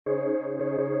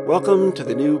Welcome to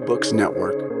the New Books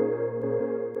Network.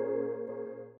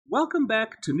 Welcome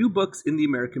back to New Books in the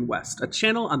American West, a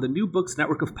channel on the New Books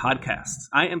Network of podcasts.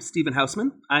 I am Stephen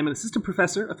Hausman. I'm an assistant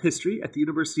professor of history at the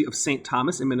University of St.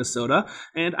 Thomas in Minnesota,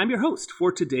 and I'm your host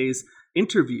for today's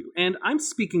interview. And I'm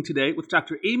speaking today with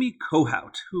Dr. Amy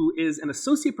Kohout, who is an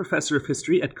associate professor of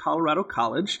history at Colorado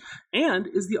College and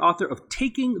is the author of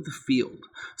Taking the Field: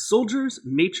 Soldiers,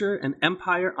 Nature, and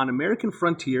Empire on American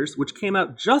Frontiers, which came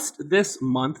out just this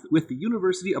month with the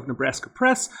University of Nebraska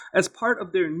Press as part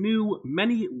of their new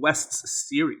Many Wests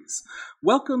series.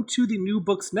 Welcome to the New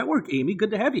Books Network, Amy.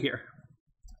 Good to have you here.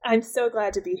 I'm so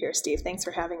glad to be here, Steve. Thanks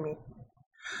for having me.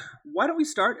 Why don't we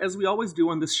start, as we always do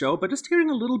on this show, by just hearing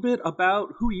a little bit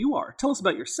about who you are. Tell us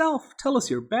about yourself, tell us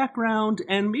your background,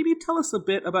 and maybe tell us a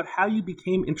bit about how you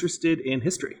became interested in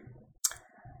history.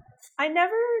 I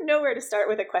never know where to start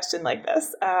with a question like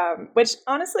this, which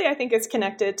honestly I think is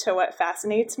connected to what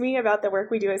fascinates me about the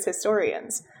work we do as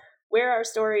historians. Where our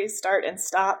stories start and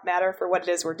stop matter for what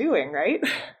it is we're doing, right?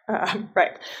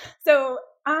 Right. So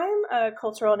I'm a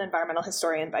cultural and environmental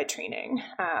historian by training,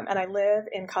 and I live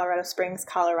in Colorado Springs,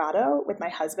 Colorado with my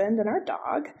husband and our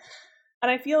dog.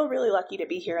 And I feel really lucky to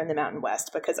be here in the Mountain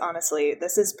West because honestly,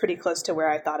 this is pretty close to where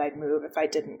I thought I'd move if I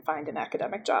didn't find an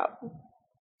academic job.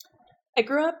 I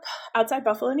grew up outside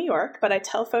Buffalo, New York, but I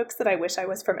tell folks that I wish I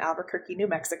was from Albuquerque, New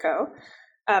Mexico.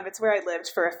 It's where I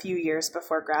lived for a few years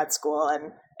before grad school,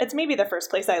 and it's maybe the first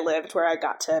place I lived where I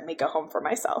got to make a home for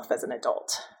myself as an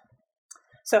adult.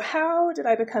 So how did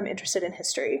I become interested in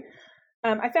history?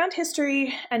 I found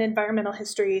history and environmental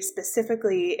history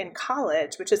specifically in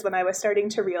college, which is when I was starting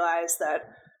to realize that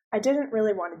I didn't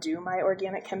really want to do my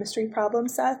organic chemistry problem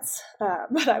sets,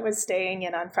 but I was staying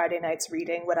in on Friday nights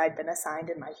reading what I'd been assigned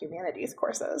in my humanities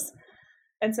courses.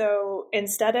 And so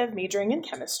instead of majoring in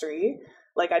chemistry,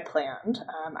 like I'd planned,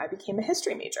 I became a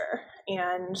history major.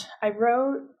 And I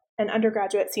wrote an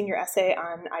undergraduate senior essay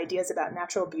on ideas about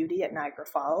natural beauty at Niagara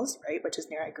Falls, right, which is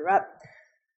near I grew up.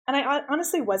 And I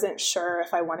honestly wasn't sure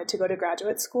if I wanted to go to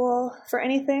graduate school for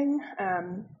anything.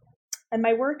 And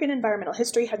my work in environmental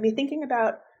history had me thinking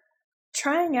about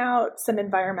trying out some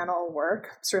environmental work,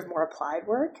 sort of more applied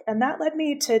work. And that led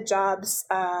me to jobs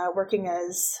working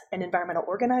as an environmental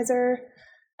organizer,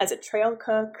 as a trail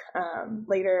cook,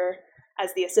 later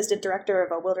as the assistant director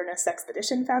of a wilderness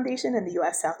expedition foundation in the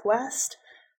U.S. Southwest.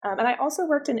 And I also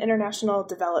worked in international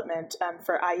development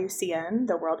for IUCN,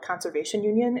 the World Conservation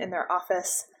Union, in their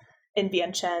office in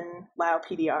Vientiane, Laos,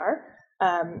 PDR,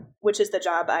 which is the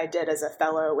job I did as a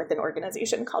fellow with an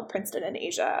organization called Princeton in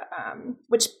Asia,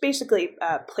 which basically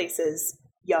places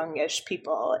youngish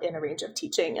people in a range of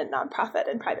teaching and nonprofit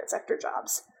and private sector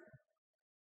jobs.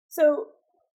 So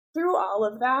through all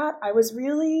of that, I was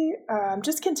really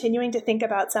just continuing to think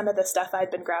about some of the stuff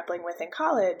I'd been grappling with in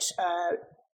college,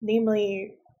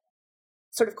 namely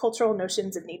sort of cultural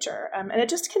notions of nature. And it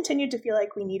just continued to feel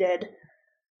like we needed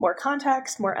more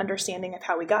context, more understanding of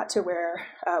how we got to where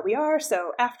we are.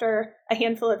 So after a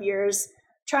handful of years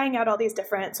trying out all these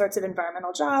different sorts of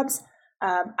environmental jobs,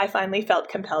 I finally felt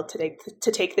compelled to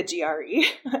take the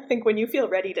GRE. I think when you feel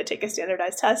ready to take a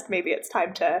standardized test, maybe it's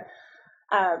time to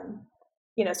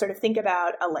sort of think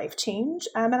about a life change.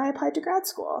 And I applied to grad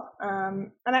school.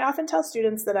 And I often tell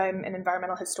students that I'm an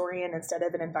environmental historian instead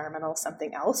of an environmental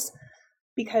something else,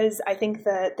 because I think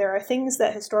that there are things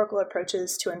that historical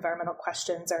approaches to environmental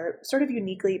questions are sort of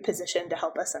uniquely positioned to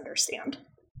help us understand.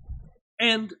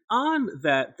 And on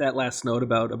that last note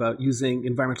about using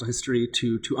environmental history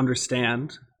to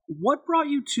understand, what brought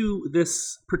you to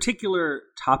this particular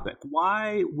topic?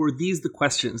 Why were these the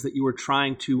questions that you were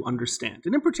trying to understand?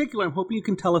 And in particular, I'm hoping you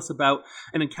can tell us about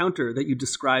an encounter that you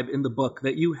describe in the book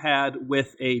that you had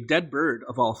with a dead bird,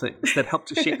 of all things, that helped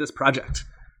to shape this project.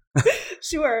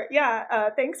 Sure. Yeah.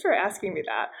 Thanks for asking me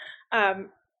that.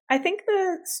 I think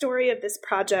the story of this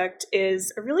project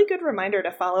is a really good reminder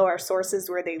to follow our sources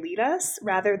where they lead us,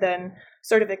 rather than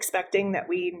sort of expecting that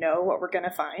we know what we're going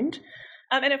to find.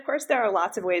 And of course, there are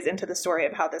lots of ways into the story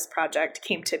of how this project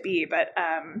came to be, but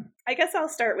I guess I'll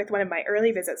start with one of my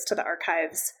early visits to the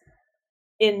archives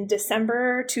in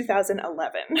December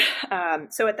 2011.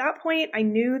 So at that point, I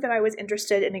knew that I was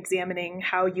interested in examining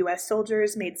how U.S.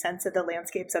 soldiers made sense of the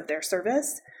landscapes of their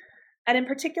service. And in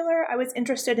particular, I was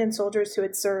interested in soldiers who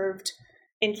had served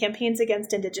in campaigns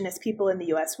against indigenous people in the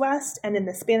U.S. West and in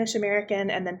the Spanish-American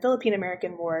and then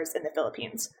Philippine-American wars in the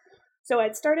Philippines. So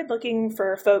I'd started looking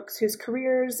for folks whose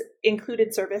careers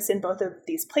included service in both of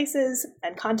these places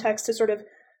and contexts to sort of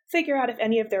figure out if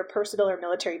any of their personal or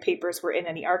military papers were in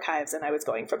any archives, and I was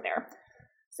going from there.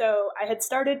 So I had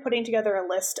started putting together a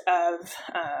list of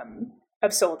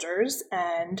soldiers,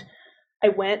 and I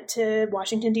went to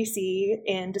Washington, D.C.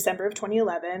 in December of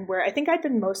 2011, where I think I'd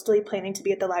been mostly planning to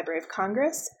be at the Library of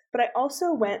Congress, but I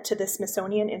also went to the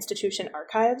Smithsonian Institution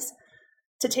archives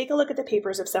to take a look at the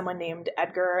papers of someone named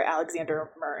Edgar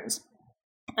Alexander Mearns.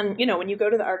 And, when you go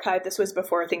to the archive, this was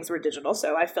before things were digital,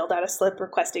 so I filled out a slip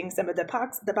requesting some of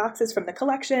the boxes from the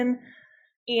collection.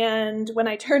 And when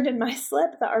I turned in my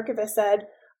slip, the archivist said,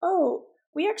 "Oh,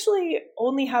 we actually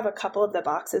only have a couple of the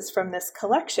boxes from this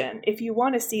collection. If you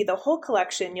want to see the whole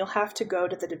collection, you'll have to go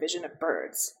to the Division of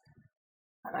Birds."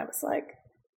 And I was like,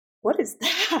 what is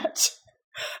that?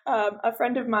 A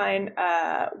friend of mine,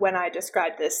 when I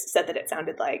described this, said that it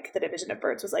sounded like the Division of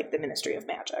Birds was like the Ministry of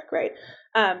Magic, right?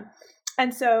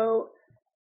 And so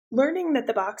learning that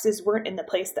the boxes weren't in the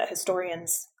place that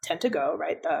historians tend to go,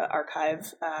 right? The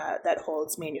archive that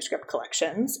holds manuscript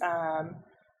collections.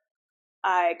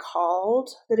 I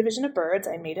called the Division of Birds,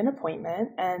 I made an appointment,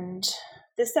 and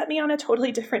this set me on a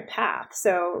totally different path.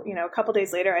 So, a couple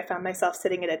days later, I found myself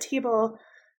sitting at a table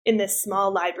in this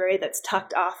small library that's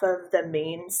tucked off of the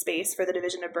main space for the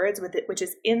Division of Birds, which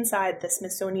is inside the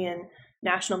Smithsonian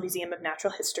National Museum of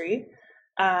Natural History.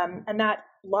 And that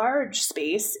large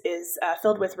space is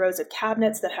filled with rows of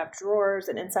cabinets that have drawers,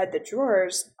 and inside the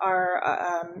drawers are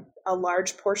a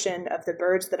large portion of the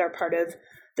birds that are part of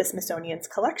the Smithsonian's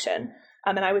collection.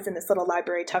 And I was in this little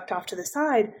library tucked off to the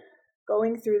side,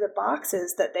 going through the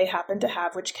boxes that they happened to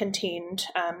have, which contained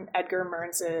Edgar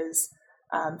Mearns's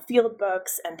field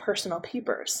books and personal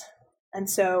papers. And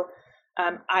so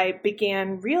I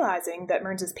began realizing that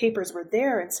Mearns's papers were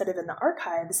there instead of in the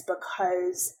archives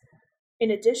because, in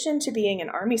addition to being an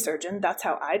army surgeon, that's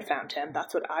how I'd found him.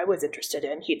 That's what I was interested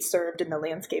in. He'd served in the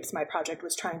landscapes my project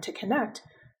was trying to connect.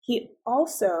 He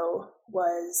also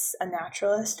was a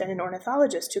naturalist and an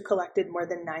ornithologist who collected more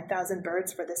than 9,000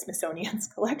 birds for the Smithsonian's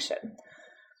collection.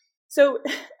 So,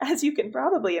 as you can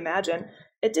probably imagine,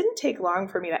 it didn't take long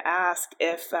for me to ask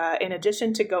if, in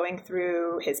addition to going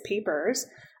through his papers,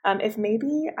 if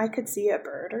maybe I could see a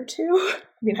bird or two.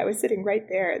 I was sitting right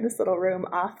there in this little room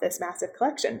off this massive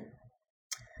collection.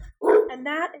 And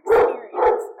that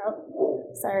experience,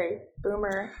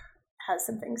 Boomer has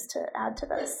some things to add to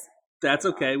this. That's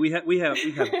okay. We have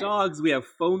dogs. We have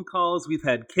phone calls. We've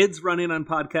had kids run in on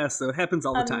podcasts, so it happens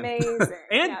all the time. Amazing.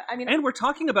 and we're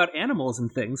talking about animals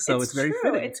and things, so it's very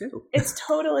true. fitting too. It's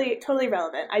totally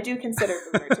relevant. I do consider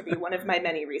Boomer to be one of my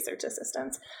many research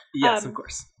assistants. Yes, of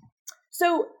course.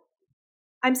 So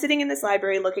I'm sitting in this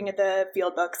library looking at the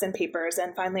field books and papers,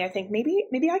 and finally I think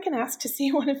maybe I can ask to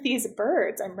see one of these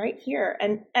birds. I'm right here,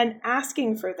 and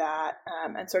asking for that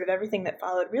and sort of everything that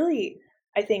followed really,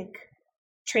 I think,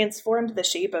 transformed the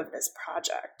shape of this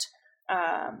project.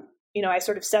 I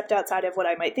sort of stepped outside of what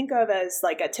I might think of as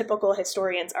like a typical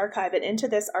historian's archive and into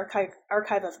this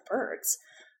archive of birds.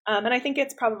 And I think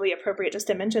it's probably appropriate just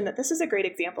to mention that this is a great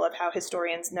example of how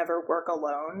historians never work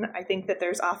alone. I think that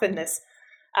there's often this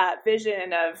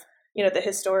vision of, the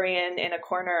historian in a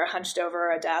corner hunched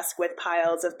over a desk with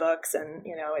piles of books and,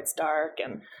 it's dark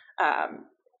and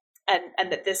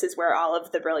that this is where all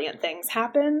of the brilliant things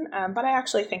happen. But I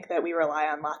actually think that we rely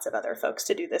on lots of other folks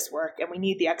to do this work, and we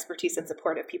need the expertise and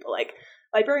support of people like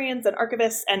librarians and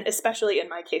archivists, and especially in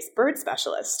my case, bird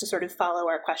specialists, to sort of follow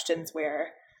our questions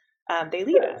where they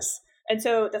lead us. And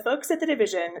so the folks at the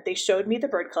division, they showed me the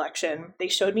bird collection. They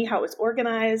showed me how it was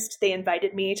organized. They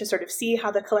invited me to sort of see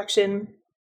how the collection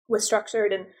was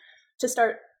structured, and to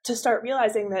start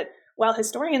realizing that while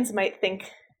historians might think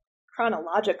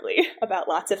chronologically about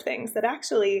lots of things, that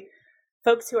actually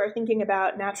folks who are thinking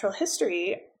about natural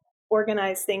history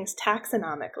organize things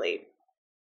taxonomically.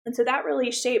 And so that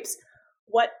really shapes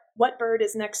what bird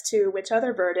is next to which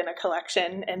other bird in a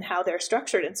collection and how they're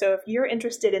structured. And so if you're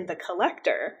interested in the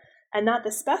collector and not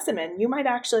the specimen, you might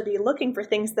actually be looking for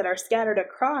things that are scattered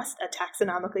across a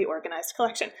taxonomically organized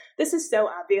collection. This is so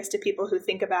obvious to people who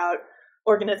think about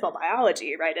organismal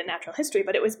biology, right, and natural history,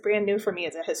 but it was brand new for me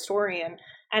as a historian,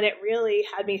 and it really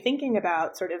had me thinking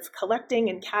about sort of collecting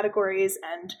in categories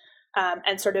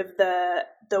and sort of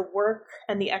the work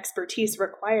and the expertise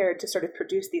required to sort of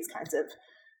produce these kinds of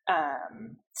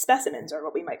specimens, or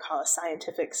what we might call a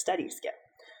scientific study skip.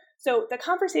 So the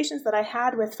conversations that I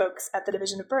had with folks at the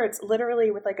Division of Birds, literally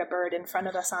with like a bird in front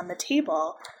of us on the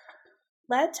table,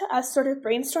 led to us sort of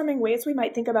brainstorming ways we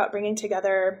might think about bringing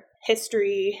together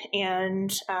history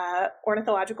and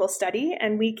ornithological study.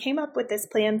 And we came up with this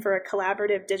plan for a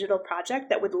collaborative digital project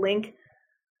that would link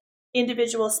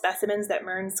individual specimens that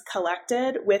Mearns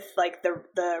collected with like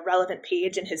the relevant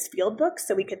page in his field book,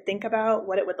 so we could think about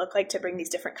what it would look like to bring these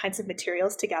different kinds of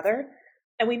materials together.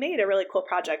 And we made a really cool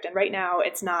project. And right now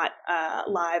it's not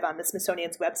live on the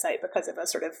Smithsonian's website because of a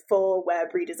sort of full web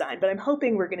redesign. But I'm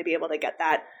hoping we're going to be able to get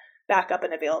that back up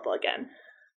and available again.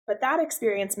 But that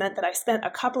experience meant that I spent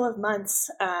a couple of months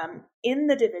in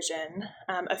the division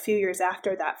a few years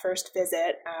after that first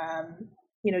visit,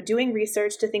 doing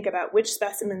research to think about which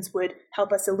specimens would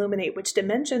help us illuminate which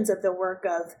dimensions of the work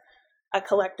of a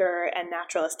collector and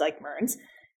naturalist like Mearns.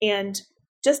 And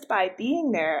just by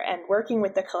being there and working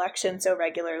with the collection so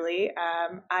regularly,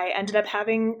 I ended up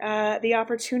having the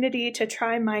opportunity to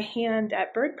try my hand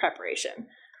at bird preparation,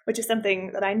 which is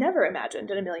something that I never imagined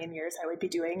in a million years I would be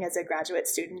doing as a graduate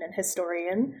student and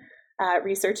historian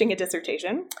researching a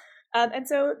dissertation. And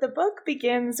so the book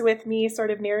begins with me sort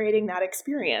of narrating that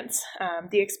experience,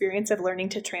 the experience of learning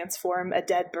to transform a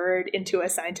dead bird into a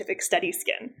scientific study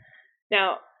skin.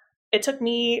 Now, it took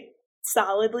me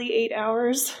solidly 8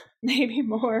 hours, maybe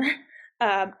more.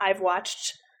 I've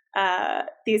watched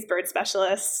these bird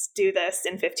specialists do this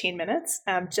in 15 minutes,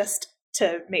 just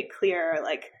to make clear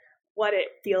what it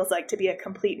feels like to be a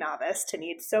complete novice, to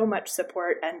need so much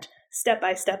support and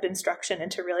step-by-step instruction,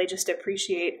 and to really just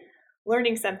appreciate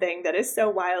learning something that is so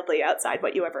wildly outside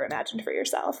what you ever imagined for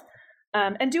yourself.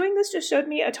 And doing this just showed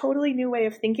me a totally new way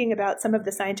of thinking about some of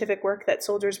the scientific work that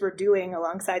soldiers were doing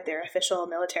alongside their official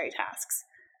military tasks.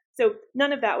 So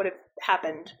none of that would have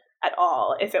happened at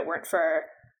all if it weren't for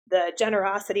the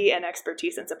generosity and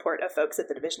expertise and support of folks at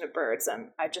the Division of Birds. And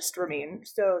I just remain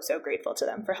so grateful to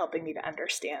them for helping me to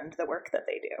understand the work that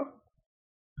they do.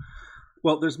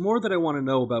 Well, there's more that I want to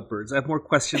know about birds. I have more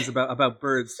questions about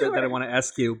birds Sure. that I want to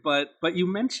ask you. But you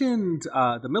mentioned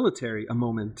the military a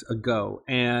moment ago,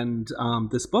 and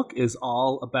this book is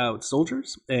all about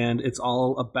soldiers, and it's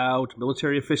all about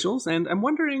military officials. And I'm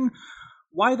wondering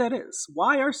why that is.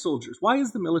 Why are soldiers? Why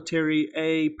is the military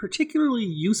a particularly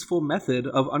useful method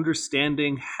of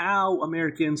understanding how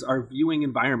Americans are viewing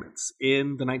environments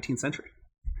in the 19th century?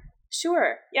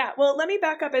 Sure. Yeah. Well, let me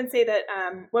back up and say that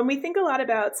when we think a lot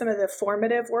about some of the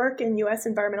formative work in U.S.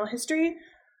 environmental history,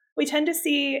 we tend to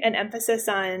see an emphasis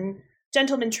on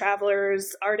gentlemen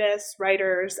travelers, artists,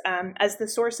 writers, as the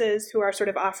sources who are sort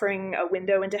of offering a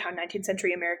window into how 19th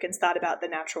century Americans thought about the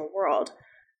natural world.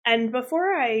 And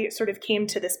before I sort of came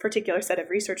to this particular set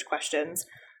of research questions,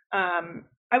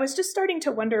 I was just starting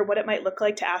to wonder what it might look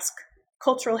like to ask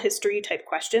cultural history type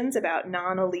questions about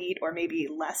non-elite or maybe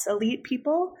less elite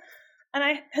people. And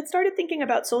I had started thinking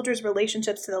about soldiers'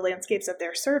 relationships to the landscapes of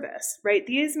their service, right?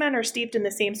 These men are steeped in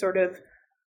the same sort of,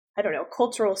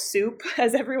 cultural soup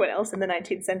as everyone else in the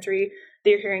 19th century.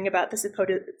 They're hearing about the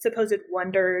supposed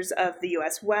wonders of the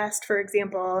U.S. West, for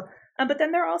example. But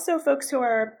then there are also folks who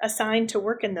are assigned to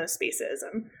work in those spaces.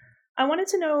 I wanted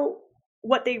to know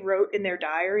what they wrote in their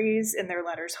diaries, in their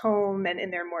letters home, and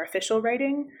in their more official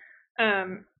writing.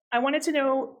 I wanted to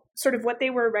know sort of what they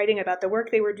were writing about the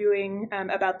work they were doing,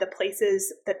 about the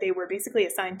places that they were basically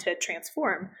assigned to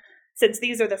transform, since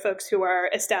these are the folks who are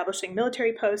establishing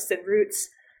military posts and routes.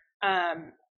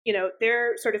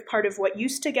 They're sort of part of what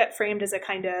used to get framed as a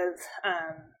kind of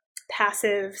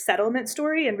passive settlement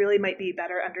story and really might be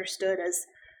better understood as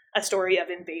a story of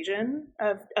invasion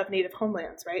of native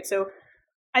homelands, right? So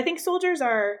I think soldiers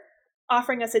are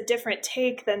offering us a different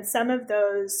take than some of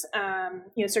those,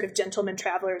 sort of gentleman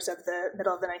travelers of the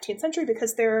middle of the 19th century,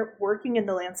 because they're working in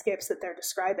the landscapes that they're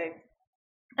describing.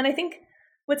 And I think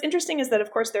what's interesting is that,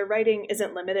 of course, their writing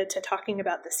isn't limited to talking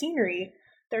about the scenery.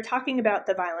 They're talking about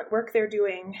the violent work they're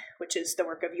doing, which is the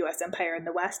work of U.S. empire in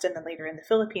the West and then later in the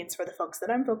Philippines for the folks that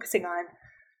I'm focusing on.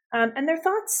 And their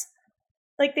thoughts,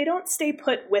 they don't stay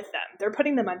put with them. They're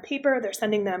putting them on paper. They're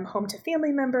sending them home to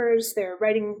family members. They're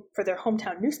writing for their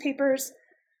hometown newspapers.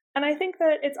 And I think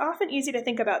that it's often easy to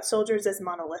think about soldiers as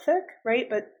monolithic, right?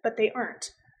 But they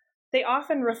aren't. They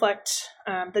often reflect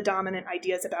the dominant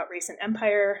ideas about race and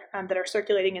empire that are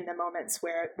circulating in the moments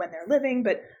when they're living,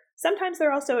 but sometimes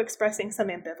they're also expressing some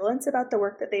ambivalence about the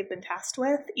work that they've been tasked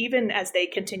with, even as they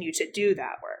continue to do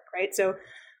that work, right? So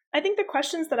I think the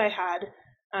questions that I had,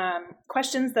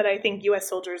 questions that I think U.S.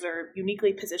 soldiers are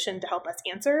uniquely positioned to help us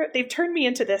answer, they've turned me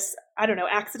into this,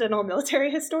 accidental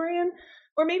military historian,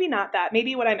 or maybe not that.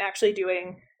 Maybe what I'm actually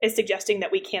doing is suggesting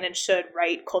that we can and should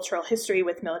write cultural history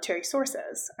with military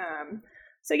sources.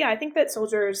 I think that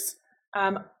soldiers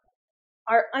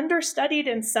are understudied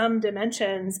in some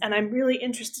dimensions, and I'm really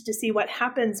interested to see what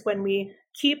happens when we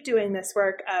keep doing this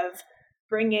work of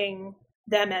bringing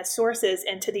them as sources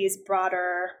into these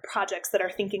broader projects that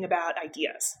are thinking about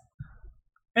ideas.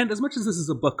 And as much as this is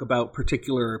a book about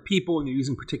particular people and you're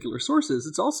using particular sources,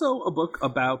 it's also a book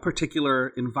about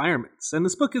particular environments. And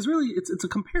this book is really, it's a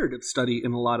comparative study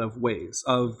in a lot of ways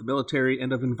of the military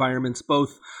and of environments,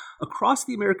 both across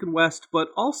the American West, but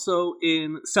also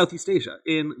in Southeast Asia,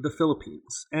 in the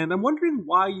Philippines. And I'm wondering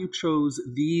why you chose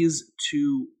these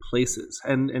two places.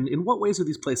 And in what ways are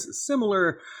these places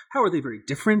similar? How are they very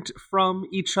different from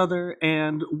each other?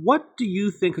 And what do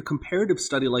you think a comparative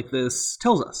study like this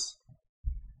tells us?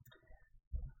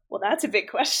 Well, that's a big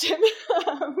question.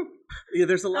 Yeah,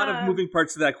 there's a lot of moving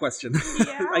parts to that question.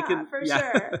 Yeah,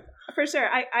 for sure.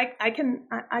 I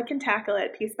can tackle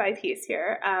it piece by piece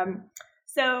here.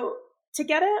 So to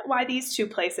get at why these two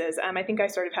places, I think I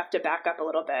sort of have to back up a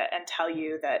little bit and tell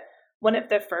you that one of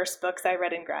the first books I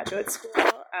read in graduate school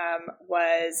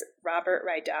was Robert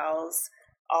Rydell's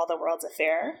All the World's a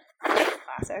Fair,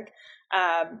 classic.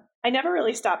 I never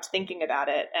really stopped thinking about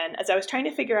it. And as I was trying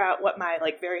to figure out what my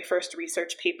very first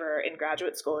research paper in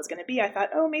graduate school was going to be, I thought,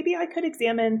 oh, maybe I could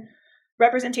examine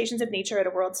representations of nature at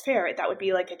a World's Fair. That would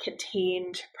be like a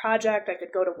contained project. I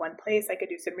could go to one place. I could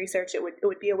do some research. It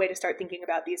would be a way to start thinking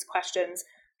about these questions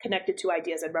connected to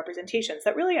ideas and representations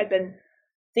that really I'd been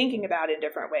thinking about in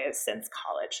different ways since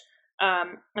college.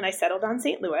 And I settled on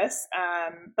St. Louis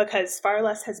because far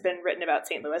less has been written about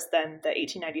St. Louis than the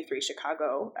 1893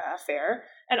 Chicago Fair.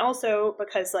 And also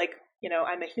because,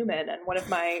 I'm a human and one of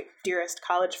my dearest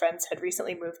college friends had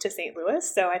recently moved to St. Louis.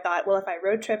 So I thought, well, if I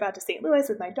road trip out to St. Louis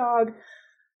with my dog,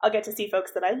 I'll get to see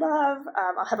folks that I love.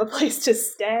 I'll have a place to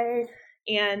stay.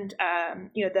 And,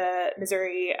 the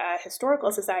Missouri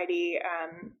Historical Society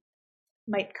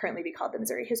might currently be called the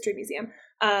Missouri History Museum,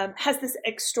 has this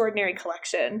extraordinary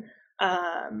collection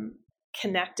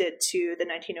connected to the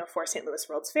 1904 St. Louis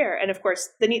World's Fair. And of course,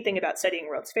 the neat thing about studying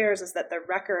World's Fairs is that the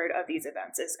record of these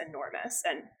events is enormous.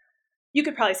 And you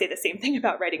could probably say the same thing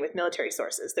about writing with military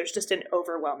sources. There's just an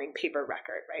overwhelming paper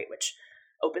record, right, which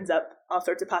opens up all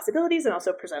sorts of possibilities and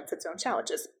also presents its own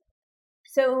challenges.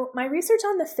 So my research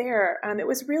on the fair, it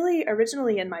was really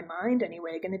originally in my mind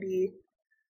anyway, going to be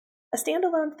a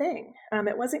standalone thing.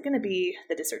 It wasn't going to be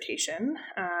the dissertation.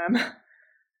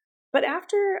 But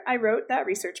after I wrote that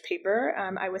research paper,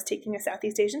 I was taking a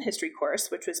Southeast Asian history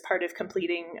course, which was part of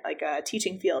completing a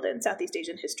teaching field in Southeast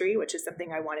Asian history, which is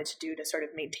something I wanted to do to sort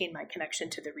of maintain my connection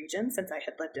to the region since I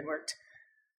had lived and worked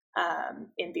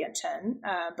in Vientiane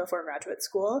before graduate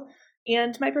school.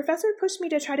 And my professor pushed me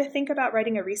to try to think about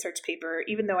writing a research paper,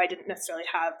 even though I didn't necessarily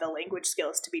have the language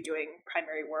skills to be doing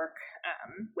primary work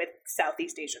with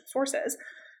Southeast Asian sources.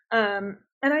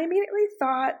 And I immediately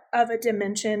thought of a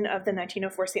dimension of the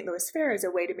 1904 St. Louis Fair as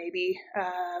a way to maybe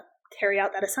carry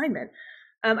out that assignment.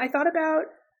 I thought about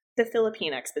the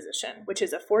Philippine Exposition, which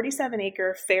is a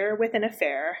 47-acre fair within a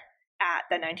fair at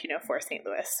the 1904 St.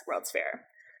 Louis World's Fair.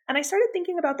 And I started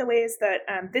thinking about the ways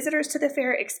that visitors to the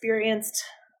fair experienced,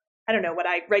 what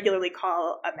I regularly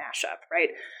call a mashup, right?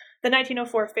 The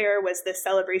 1904 fair was the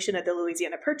celebration of the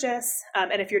Louisiana Purchase.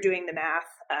 And if you're doing the math,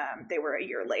 they were a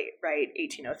year late, right?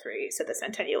 1803. So the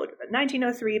centennial would have been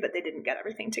 1903, but they didn't get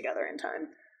everything together in time.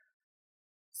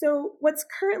 So what's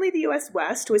currently the U.S.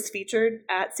 West was featured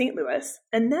at St. Louis.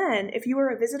 And then if you were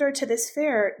a visitor to this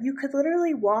fair, you could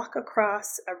literally walk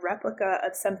across a replica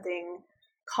of something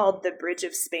called the Bridge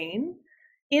of Spain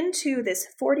into this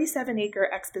 47-acre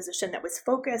exposition that was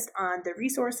focused on the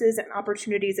resources and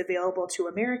opportunities available to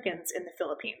Americans in the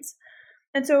Philippines.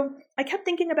 And so I kept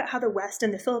thinking about how the West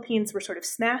and the Philippines were sort of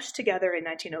smashed together in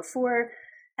 1904,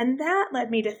 and that led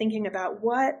me to thinking about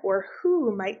what or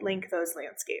who might link those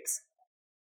landscapes.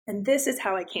 And this is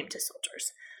how I came to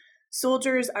soldiers.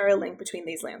 Soldiers are a link between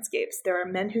these landscapes. There are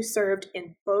men who served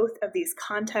in both of these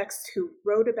contexts who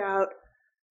wrote about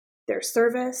their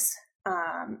service,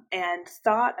 and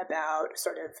thought about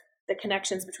sort of the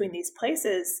connections between these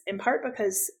places, in part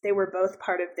because they were both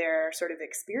part of their sort of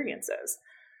experiences.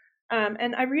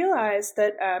 And I realized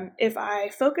that if I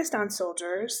focused on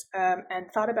soldiers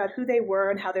and thought about who they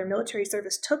were and how their military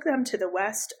service took them to the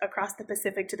West, across the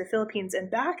Pacific, to the Philippines,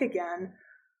 and back again,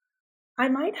 I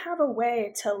might have a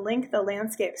way to link the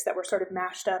landscapes that were sort of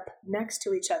mashed up next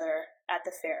to each other at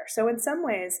the fair. So in some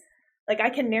ways, I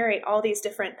can narrate all these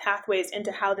different pathways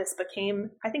into how this became,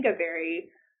 I think, a very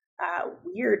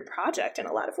weird project in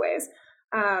a lot of ways.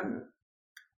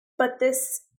 But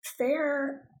this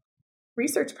fair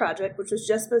research project, which was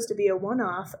just supposed to be a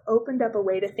one-off, opened up a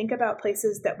way to think about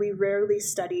places that we rarely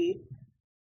study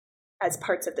as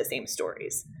parts of the same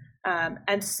stories.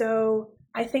 And so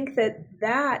I think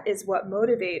that is what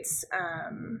motivates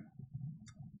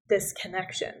this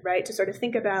connection, right? To sort of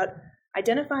think about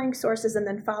identifying sources and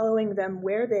then following them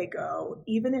where they go,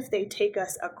 even if they take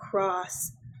us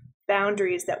across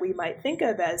boundaries that we might think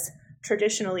of as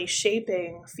traditionally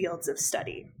shaping fields of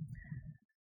study.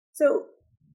 So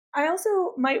I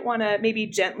also might want to maybe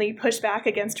gently push back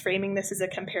against framing this as a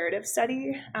comparative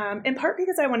study, in part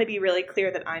because I want to be really clear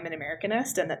that I'm an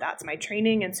Americanist and that that's my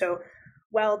training. And so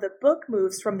while the book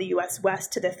moves from the US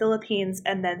West to the Philippines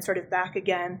and then sort of back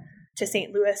again to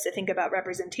St. Louis to think about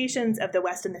representations of the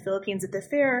West and the Philippines at the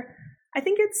fair, I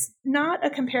think it's not a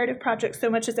comparative project so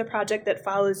much as a project that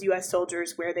follows US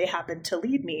soldiers where they happen to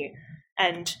lead me,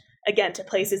 and again, to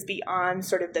places beyond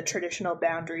sort of the traditional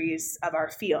boundaries of our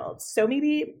fields. So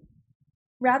maybe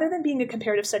rather than being a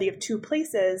comparative study of two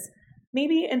places,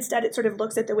 maybe instead it sort of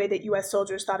looks at the way that US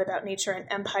soldiers thought about nature and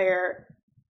empire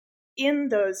in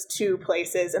those two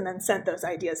places and then sent those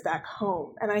ideas back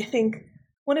home. And I think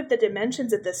one of the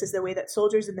dimensions of this is the way that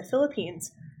soldiers in the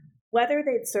Philippines, whether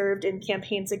they'd served in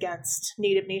campaigns against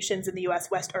Native nations in the US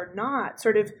West or not,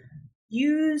 sort of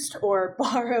used or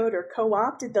borrowed or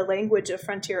co-opted the language of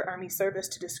frontier army service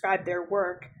to describe their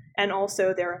work and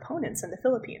also their opponents in the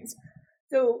Philippines.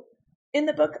 So in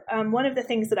the book, one of the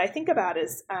things that I think about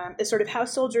is sort of how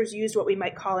soldiers used what we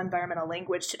might call environmental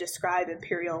language to describe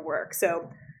imperial work. So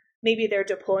maybe they're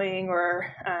deploying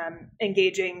or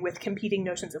engaging with competing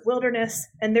notions of wilderness,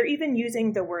 and they're even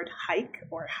using the word hike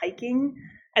or hiking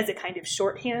as a kind of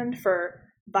shorthand for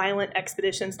violent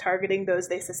expeditions targeting those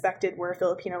they suspected were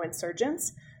Filipino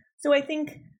insurgents. So I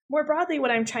think more broadly,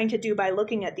 what I'm trying to do by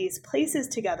looking at these places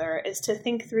together is to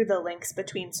think through the links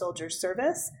between soldiers'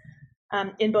 service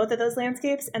in both of those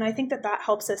landscapes. And I think that that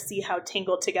helps us see how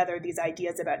tangled together these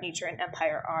ideas about nature and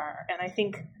empire are. And I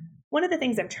think one of the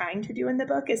things I'm trying to do in the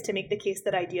book is to make the case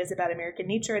that ideas about American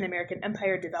nature and American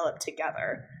empire develop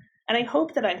together. And I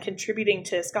hope that I'm contributing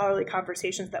to scholarly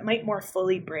conversations that might more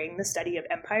fully bring the study of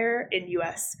empire in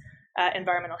U.S.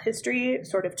 Environmental history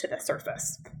sort of to the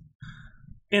surface.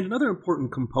 And another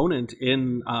important component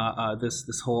in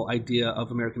this whole idea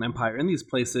of American empire in these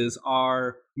places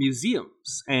are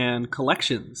museums and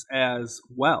collections as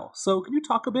well. So can you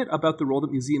talk a bit about the role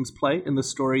that museums play in the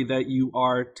story that you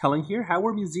are telling here? How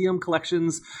are museum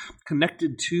collections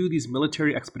connected to these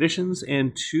military expeditions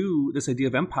and to this idea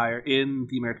of empire in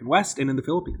the American West and in the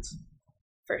Philippines?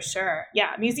 For sure. Yeah,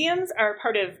 museums are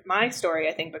part of my story,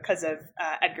 I think, because of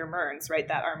Edgar Mearns, right?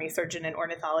 That army surgeon and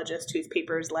ornithologist whose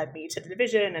papers led me to the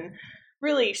division and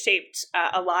really shaped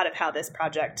a lot of how this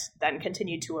project then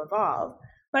continued to evolve.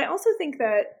 But I also think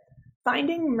that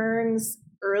finding Mearns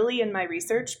early in my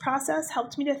research process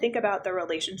helped me to think about the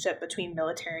relationship between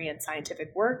military and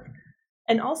scientific work,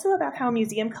 and also about how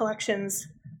museum collections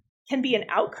can be an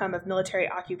outcome of military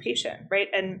occupation, right?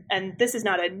 And this is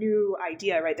not a new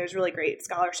idea, right? There's really great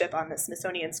scholarship on the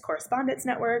Smithsonian's Correspondence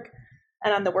Network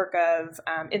and on the work of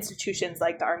institutions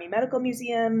like the Army Medical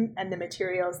Museum and the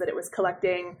materials that it was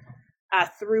collecting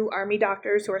through Army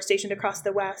doctors who are stationed across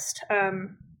the West.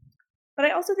 But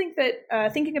I also think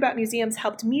that thinking about museums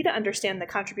helped me to understand the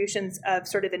contributions of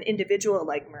sort of an individual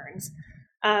like Mearns,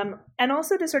 and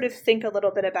also to sort of think a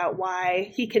little bit about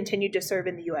why he continued to serve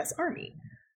in the U.S. Army.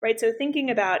 Right, so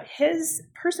thinking about his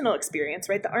personal experience,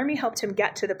 right, the Army helped him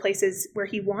get to the places where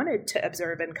he wanted to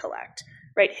observe and collect,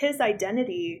 right? His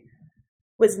identity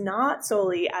was not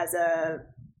solely as a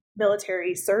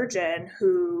military surgeon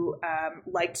who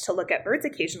liked to look at birds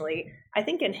occasionally. I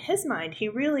think in his mind, he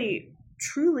really,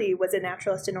 truly was a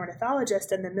naturalist and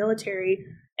ornithologist, and the military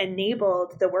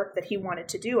enabled the work that he wanted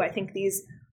to do. I think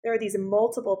there are these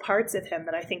multiple parts of him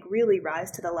that I think really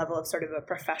rise to the level of sort of a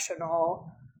professional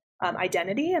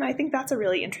identity. And I think that's a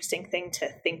really interesting thing to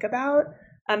think about,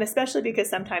 especially because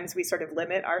sometimes we sort of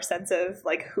limit our sense of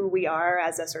like who we are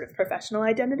as a sort of professional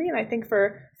identity. And I think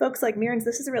for folks like Mearns,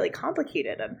 this is really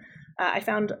complicated. And I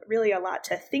found really a lot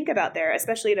to think about there,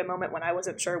 especially at a moment when I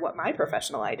wasn't sure what my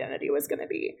professional identity was going to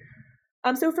be.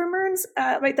 So for Mearns,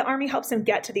 right, the Army helps him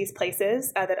get to these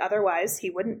places that otherwise he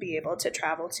wouldn't be able to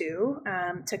travel to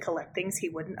collect things he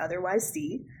wouldn't otherwise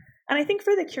see. And I think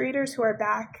for the curators who are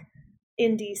back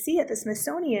in DC at the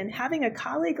Smithsonian, having a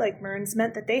colleague like Mearns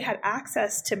meant that they had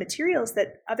access to materials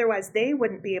that otherwise they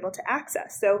wouldn't be able to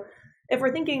access. So if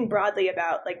we're thinking broadly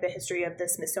about like the history of the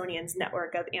Smithsonian's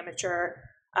network of amateur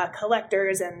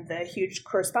collectors and the huge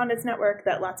correspondence network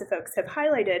that lots of folks have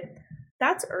highlighted,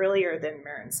 that's earlier than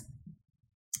Mearns.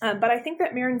 But I think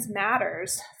that Mearns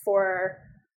matters for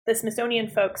the Smithsonian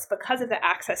folks because of the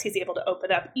access he's able to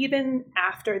open up even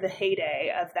after the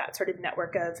heyday of that sort of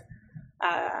network of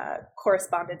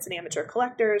correspondents and amateur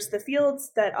collectors, the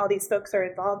fields that all these folks are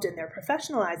involved in, they're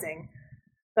professionalizing.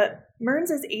 But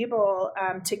Mearns is able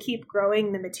to keep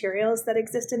growing the materials that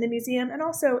exist in the museum. And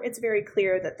also it's very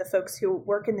clear that the folks who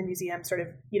work in the museum sort of,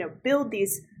 build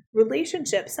these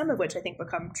relationships, some of which I think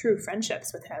become true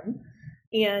friendships with him.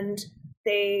 And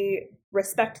they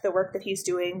respect the work that he's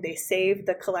doing. They save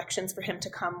the collections for him to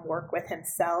come work with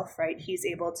himself, right? He's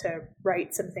able to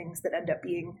write some things that end up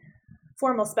being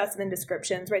formal specimen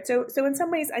descriptions, right? So in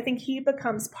some ways, I think he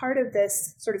becomes part of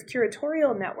this sort of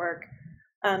curatorial network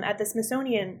at the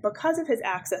Smithsonian because of his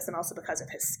access and also because of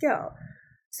his skill.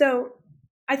 So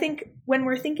I think when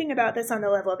we're thinking about this on the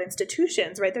level of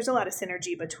institutions, right, there's a lot of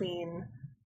synergy between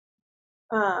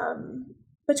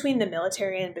the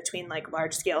military and between like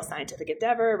large scale scientific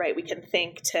endeavor, right? We can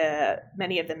think to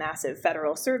many of the massive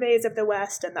federal surveys of the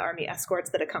West and the Army escorts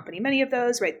that accompany many of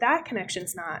those, right? That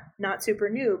connection's not super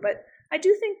new, but I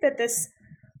do think that this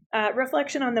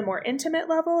reflection on the more intimate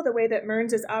level, the way that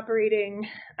Mearns is operating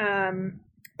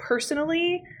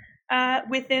personally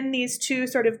within these two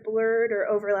sort of blurred or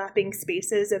overlapping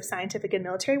spaces of scientific and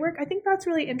military work, I think that's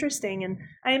really interesting. And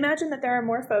I imagine that there are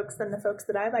more folks than the folks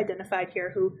that I've identified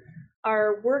here who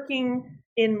are working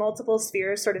in multiple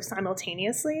spheres sort of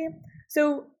simultaneously.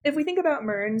 So if we think about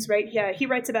Mearns, right, he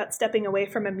writes about stepping away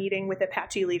from a meeting with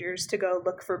Apache leaders to go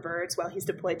look for birds while he's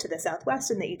deployed to the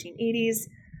Southwest in the 1880s.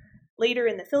 Later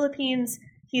in the Philippines,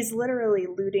 he's literally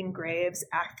looting graves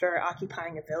after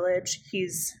occupying a village.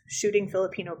 He's shooting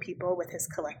Filipino people with his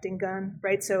collecting gun,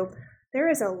 right? So there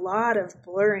is a lot of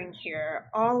blurring here.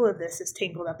 All of this is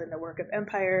tangled up in the work of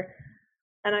empire.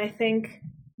 And I think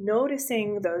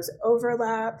noticing those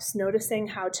overlaps, noticing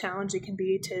how challenging it can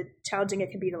be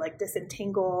to like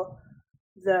disentangle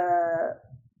the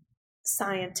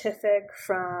scientific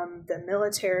from the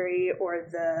military or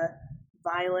the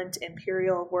violent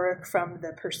imperial work from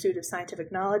the pursuit of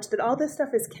scientific knowledge, that all this stuff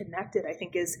is connected, I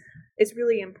think is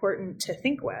really important to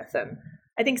think with. And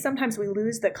I think sometimes we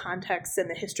lose the context and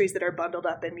the histories that are bundled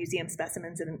up in museum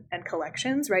specimens and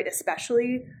collections, right?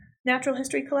 Especially natural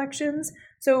history collections.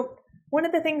 So one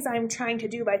of the things I'm trying to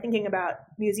do by thinking about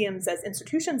museums as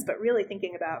institutions, but really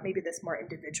thinking about maybe this more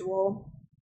individual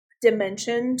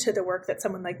dimension to the work that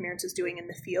someone like Mearns is doing in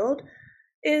the field,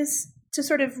 is to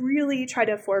sort of really try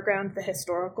to foreground the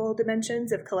historical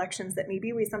dimensions of collections that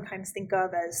maybe we sometimes think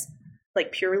of as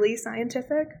like purely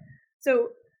scientific. So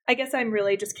I guess I'm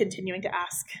really just continuing to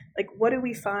ask, like, what do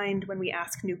we find when we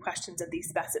ask new questions of these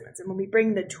specimens? And when we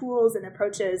bring the tools and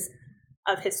approaches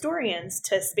of historians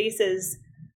to spaces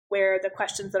where the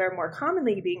questions that are more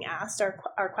commonly being asked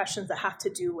are questions that have to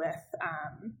do with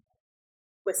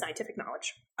scientific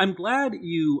knowledge. I'm glad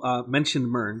you mentioned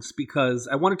Mearns, because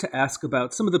I wanted to ask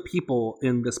about some of the people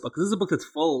in this book. This is a book that's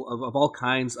full of all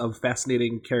kinds of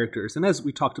fascinating characters. And as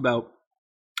we talked about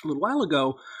a little while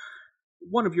ago,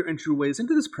 one of your entryways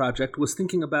into this project was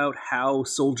thinking about how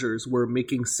soldiers were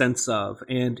making sense of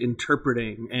and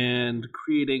interpreting and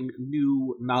creating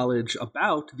new knowledge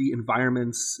about the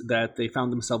environments that they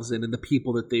found themselves in and the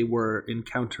people that they were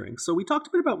encountering. So we talked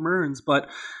a bit about Mearns, but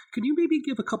can you maybe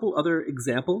give a couple other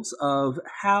examples of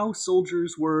how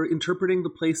soldiers were interpreting the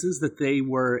places that they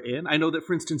were in? I know that,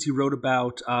 for instance, you wrote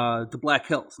about the Black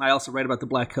Hills, and I also write about the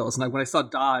Black Hills. And when I saw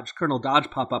Colonel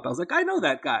Dodge pop up, I was like, I know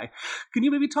that guy. Can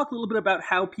you maybe talk a little bit about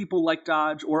how people like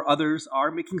Dodge or others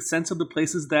are making sense of the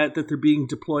places that they're being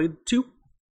deployed to?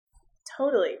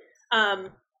 Totally.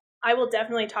 I will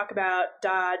definitely talk about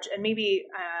Dodge, and maybe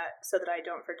so that I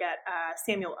don't forget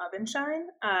Samuel Ovenshine.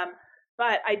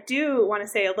 But I do want to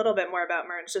say a little bit more about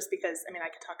Mearns, just because, I mean, I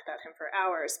could talk about him for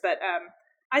hours, but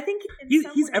I think he's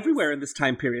ways, everywhere in this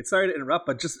time period. Sorry to interrupt,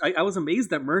 but just I was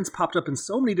amazed that Mearns popped up in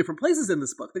so many different places in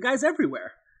this book. The guy's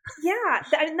everywhere. Yeah,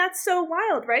 and that's so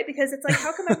wild, right? Because it's like,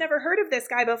 how come I've never heard of this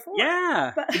guy before?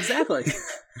 Yeah, exactly.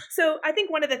 So I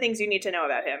think one of the things you need to know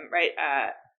about him, right,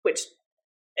 which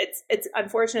it's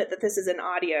unfortunate that this is an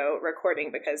audio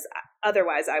recording, because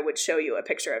otherwise I would show you a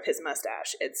picture of his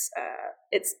mustache.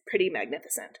 It's pretty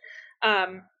magnificent.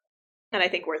 And I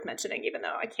think worth mentioning, even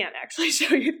though I can't actually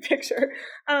show you the picture.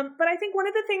 But I think one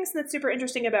of the things that's super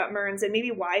interesting about Mearns, and maybe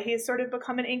why he's sort of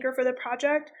become an anchor for the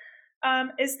project,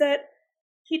 is that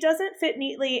he doesn't fit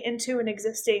neatly into an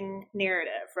existing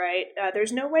narrative, right?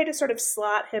 There's no way to sort of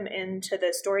slot him into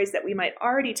the stories that we might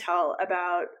already tell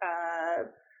about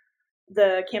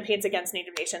the campaigns against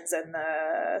Native nations in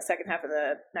the second half of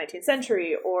the 19th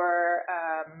century, or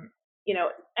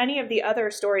any of the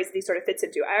other stories that he sort of fits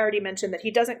into. I already mentioned that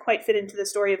he doesn't quite fit into the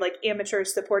story of like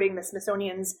amateurs supporting the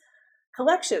Smithsonian's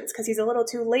collections, because he's a little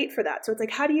too late for that. So it's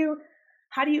like, how do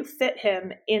you fit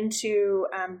him into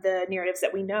the narratives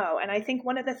that we know? And I think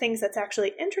one of the things that's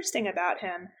actually interesting about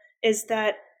him is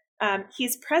that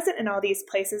he's present in all these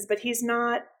places, but he's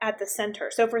not at the center.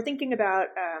 So if we're thinking about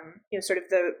sort of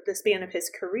the span of his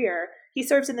career, he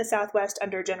serves in the Southwest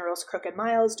under Generals Crook and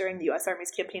Miles during the U.S.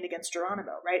 Army's campaign against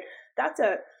Geronimo, right? That's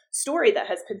a story that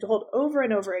has been told over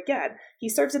and over again. He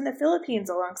serves in the Philippines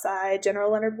alongside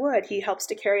General Leonard Wood. He helps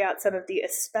to carry out some of the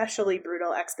especially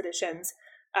brutal expeditions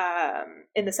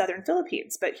in the southern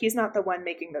Philippines, but he's not the one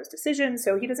making those decisions,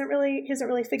 so he doesn't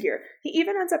really figure. He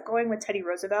even ends up going with Teddy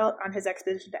Roosevelt on his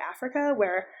expedition to Africa,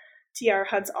 where TR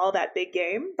hunts all that big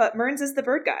game, but Mearns is the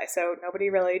bird guy, so nobody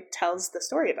really tells the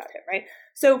story about him, right?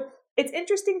 So it's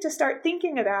interesting to start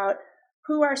thinking about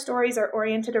who our stories are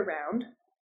oriented around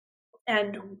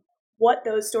and what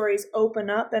those stories open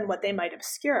up and what they might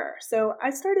obscure. So I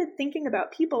started thinking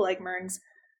about people like Mearns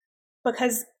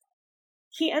because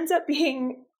he ends up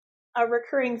being a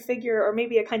recurring figure, or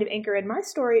maybe a kind of anchor in my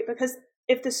story, because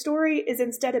if the story is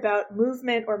instead about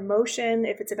movement or motion,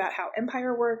 if it's about how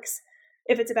empire works,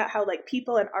 if it's about how like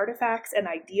people and artifacts and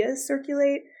ideas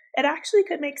circulate, it actually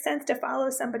could make sense to follow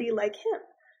somebody like him,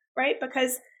 right?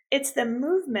 Because it's the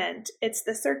movement, it's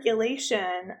the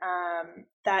circulation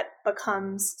that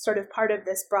becomes sort of part of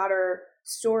this broader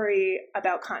story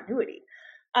about continuity.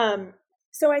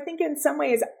 So I think in some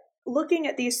ways, looking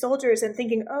at these soldiers and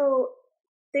thinking, oh,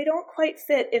 they don't quite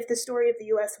fit if the story of the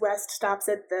U.S. West stops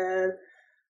at the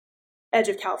edge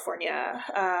of California,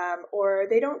 or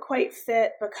they don't quite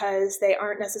fit because they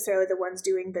aren't necessarily the ones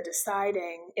doing the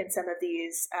deciding in some of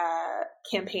these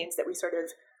campaigns that we sort of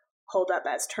hold up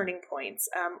as turning points.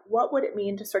 What would it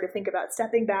mean to sort of think about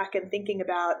stepping back and thinking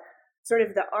about sort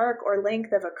of the arc or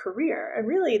length of a career? And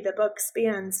really, the book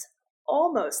spans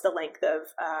almost the length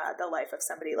of the life of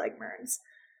somebody like Mearns.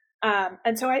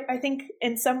 And so I think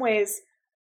in some ways,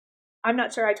 I'm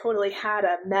not sure I totally had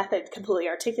a method completely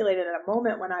articulated at a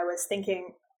moment when I was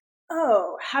thinking,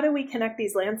 oh, how do we connect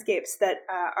these landscapes that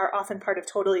are often part of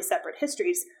totally separate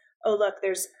histories? Oh, look,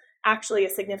 there's actually a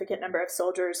significant number of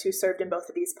soldiers who served in both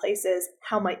of these places.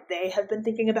 How might they have been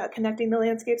thinking about connecting the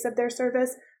landscapes of their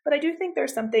service? But I do think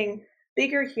there's something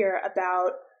bigger here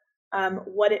about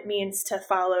what it means to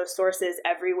follow sources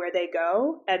everywhere they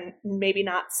go, and maybe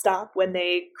not stop when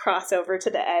they cross over to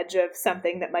the edge of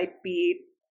something that might be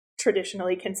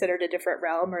traditionally considered a different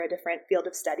realm or a different field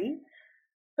of study.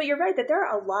 But you're right that there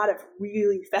are a lot of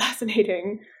really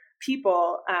fascinating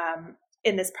people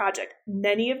in this project.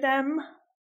 Many of them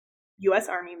U.S.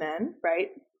 Army men, right?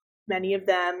 Many of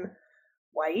them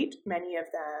white, many of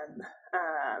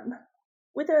them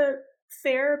with a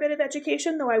fair bit of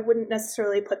education, though I wouldn't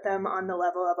necessarily put them on the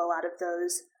level of a lot of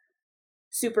those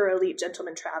super elite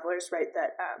gentleman travelers, right?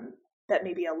 That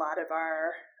maybe a lot of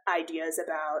our ideas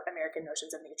about American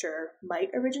notions of nature might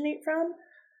originate from.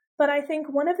 But I think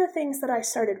one of the things that I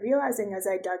started realizing as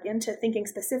I dug into thinking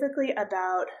specifically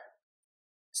about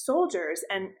soldiers,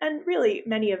 and really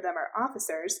many of them are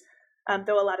officers,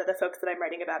 though a lot of the folks that I'm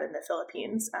writing about in the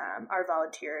Philippines are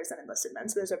volunteers and enlisted men,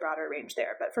 so there's a broader range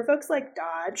there. But for folks like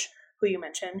Dodge, who you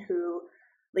mentioned, who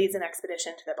leads an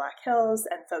expedition to the Black Hills,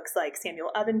 and folks like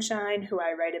Samuel Ovenshine, who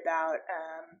I write about,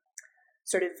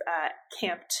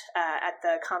 camped at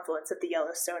the confluence of the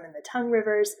Yellowstone and the Tongue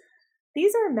Rivers.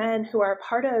 These are men who are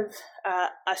part of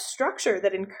a structure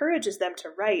that encourages them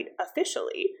to write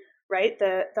officially, right?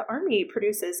 The Army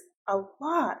produces a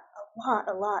lot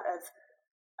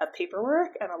of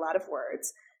paperwork and a lot of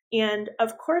words. And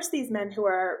of course, these men who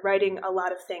are writing a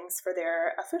lot of things for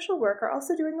their official work are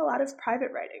also doing a lot of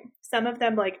private writing. Some of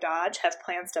them, like Dodge, have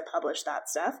plans to publish that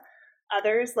stuff.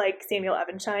 Others, like Samuel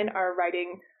Ovenshine, are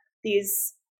writing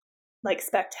these like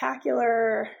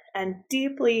spectacular and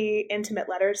deeply intimate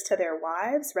letters to their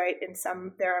wives, right? In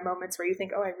some, there are moments where you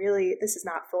think, oh, this is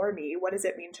not for me. What does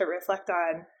it mean to reflect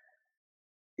on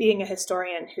being a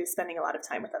historian who's spending a lot of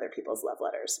time with other people's love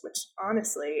letters, which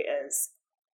honestly is,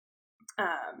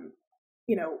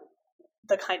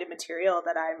 the kind of material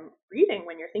that I'm reading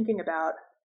when you're thinking about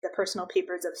the personal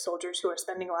papers of soldiers who are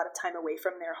spending a lot of time away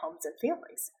from their homes and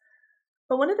families.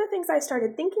 But one of the things I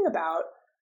started thinking about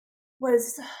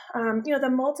was, the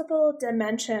multiple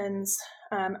dimensions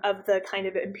of the kind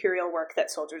of imperial work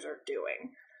that soldiers are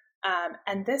doing.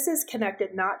 And this is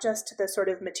connected not just to the sort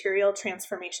of material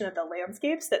transformation of the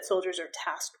landscapes that soldiers are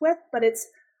tasked with, but it's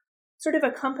sort of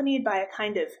accompanied by a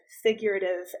kind of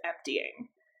figurative emptying.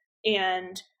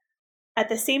 And at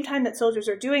the same time that soldiers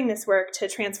are doing this work to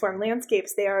transform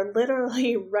landscapes, they are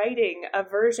literally writing a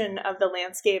version of the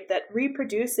landscape that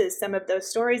reproduces some of those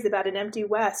stories about an empty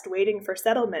West waiting for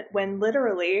settlement, when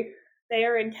literally they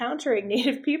are encountering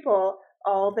Native people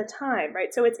all the time,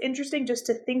 right? So it's interesting just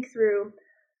to think through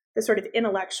the sort of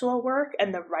intellectual work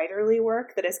and the writerly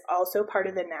work that is also part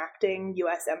of enacting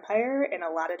U.S. empire in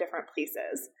a lot of different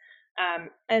places.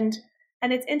 And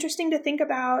it's interesting to think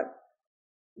about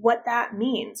what that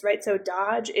means, right? So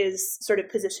Dodge is sort of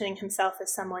positioning himself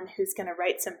as someone who's going to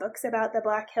write some books about the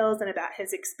Black Hills and about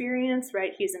his experience,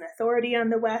 right? He's an authority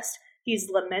on the West. He's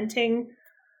lamenting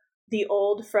the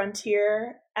old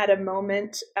frontier at a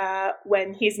moment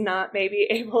when he's not maybe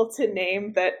able to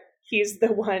name that he's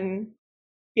the one,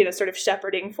 sort of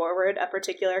shepherding forward a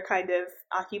particular kind of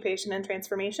occupation and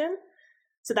transformation.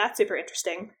 So that's super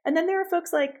interesting. And then there are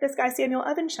folks like this guy, Samuel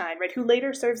Ovenshine, right, who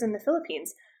later serves in the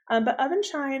Philippines. But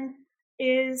Ovenshine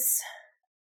is,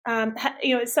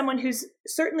 is someone who's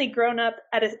certainly grown up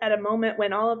at a moment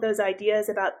when all of those ideas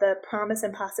about the promise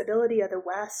and possibility of the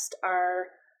West are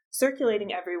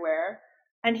circulating everywhere.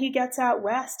 And he gets out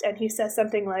west and he says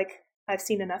something like, I've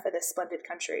seen enough of this splendid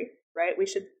country, right? We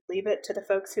should leave it to the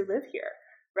folks who live here,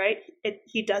 right?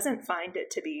 He doesn't find it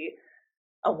to be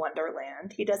a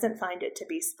wonderland. He doesn't find it to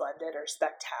be splendid or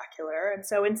spectacular. And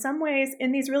so in some ways,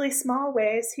 in these really small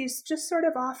ways, he's just sort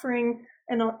of offering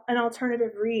an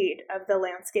alternative read of the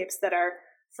landscapes that are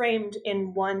framed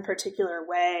in one particular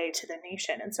way to the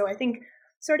nation. And so I think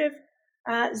sort of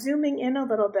zooming in a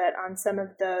little bit on some of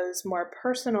those more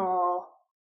personal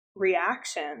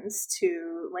reactions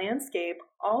to landscape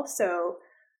also,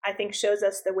 I think, shows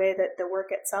us the way that the work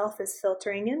itself is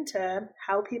filtering into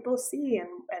how people see and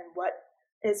what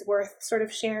is worth sort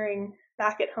of sharing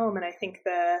back at home. And I think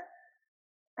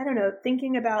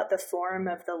thinking about the form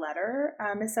of the letter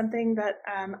is something that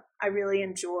I really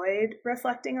enjoyed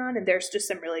reflecting on. And there's just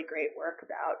some really great work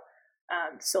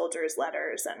about soldiers'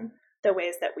 letters and the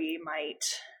ways that we might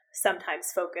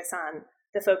sometimes focus on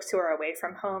the folks who are away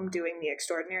from home doing the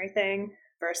extraordinary thing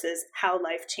versus how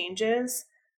life changes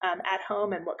at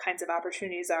home and what kinds of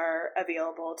opportunities are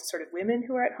available to sort of women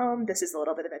who are at home. This is a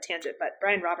little bit of a tangent, but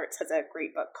Brian Roberts has a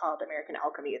great book called American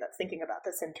Alchemy that's thinking about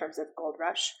this in terms of gold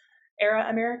rush era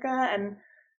America. And,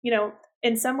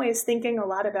 in some ways thinking a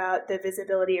lot about the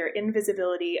visibility or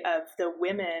invisibility of the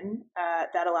women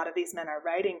that a lot of these men are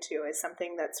writing to is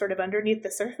something that's sort of underneath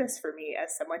the surface for me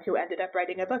as someone who ended up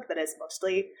writing a book that is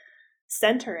mostly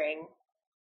centering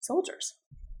soldiers.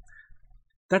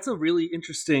 That's a really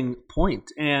interesting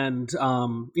point. And,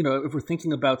 if we're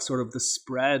thinking about sort of the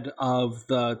spread of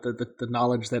the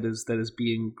knowledge that is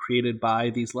being created by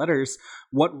these letters,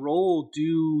 what role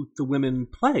do the women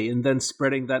play in then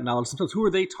spreading that knowledge themselves? Who are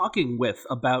they talking with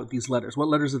about these letters? What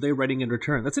letters are they writing in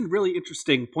return? That's a really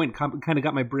interesting point. Kind of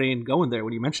got my brain going there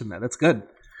when you mentioned that. That's good.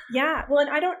 Yeah, well, and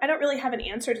I don't really have an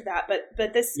answer to that,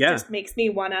 but this just makes me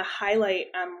want to highlight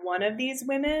one of these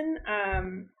women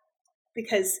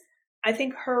because I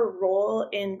think her role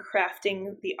in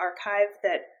crafting the archive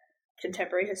that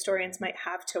contemporary historians might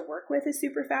have to work with is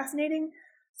super fascinating.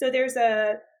 So there's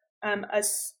a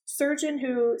surgeon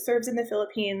who serves in the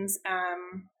Philippines.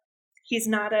 He's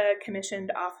not a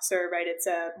commissioned officer, right? It's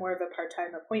more of a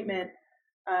part-time appointment.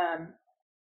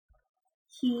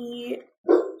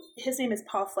 His name is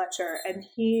Paul Fletcher, and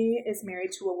he is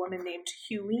married to a woman named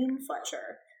Hueen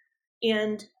Fletcher.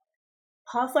 And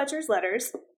Paul Fletcher's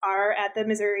letters are at the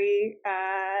Missouri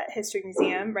History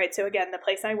Museum, right? So again, the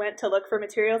place I went to look for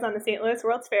materials on the St. Louis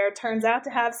World's Fair turns out to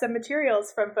have some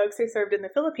materials from folks who served in the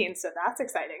Philippines, so that's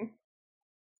exciting.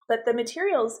 But the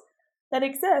materials that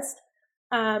exist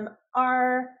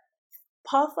are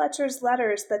Paul Fletcher's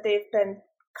letters that they've been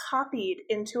copied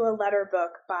into a letter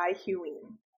book by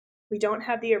Hueen. We don't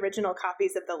have the original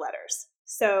copies of the letters.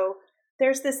 So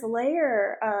there's this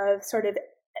layer of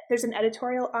there's an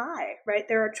editorial eye, right?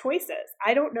 There are choices.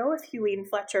 I don't know if Hueen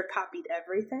Fletcher copied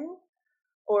everything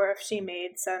or if she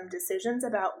made some decisions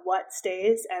about what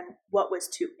stays and what was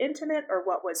too intimate or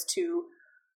what was too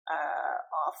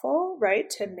awful, right,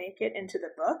 to make it into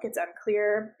the book. It's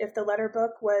unclear if the letter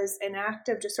book was an act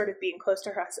of just sort of being close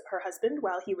to her husband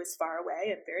while he was far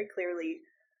away and very clearly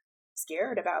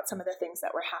scared about some of the things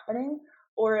that were happening,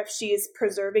 or if she's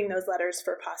preserving those letters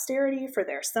for posterity, for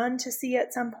their son to see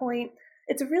at some point.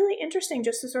 It's really interesting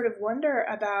just to sort of wonder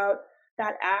about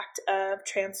that act of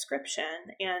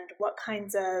transcription and what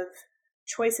kinds of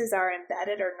choices are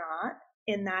embedded or not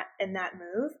in that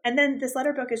move. And then this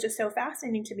letter book is just so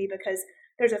fascinating to me because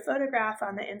there's a photograph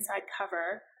on the inside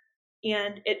cover,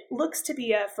 and it looks to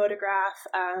be a photograph,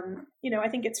 I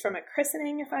think it's from a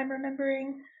christening, if I'm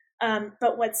remembering.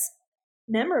 But what's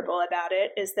memorable about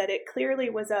it is that it clearly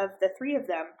was of the three of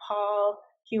them, Paul,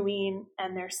 Hueen,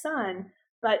 and their son,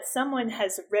 but someone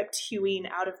has ripped Hueen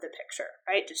out of the picture,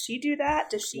 right? Does she do that?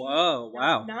 Does she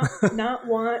not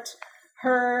want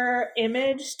her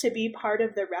image to be part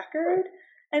of the record?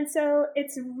 And so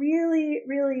it's really,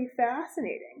 really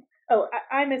fascinating. Oh,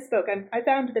 I misspoke. I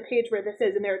found the page where this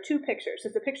is, and there are two pictures.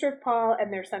 There's a picture of Paul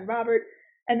and their son Robert,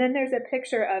 and then there's a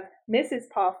picture of Mrs.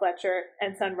 Paul Fletcher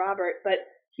and son Robert, but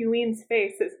Hueen's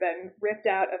face has been ripped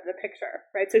out of the picture,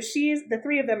 right? So the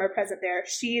three of them are present there.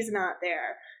 She's not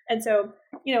there. And so,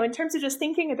 in terms of just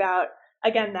thinking about,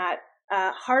 again, that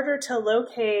harder to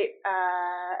locate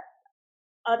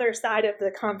other side of the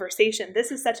conversation,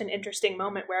 this is such an interesting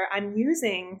moment where I'm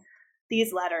using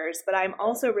these letters, but I'm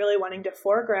also really wanting to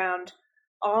foreground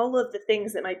all of the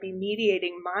things that might be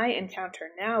mediating my encounter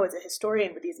now as a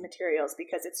historian with these materials,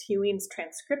 because it's Hueen's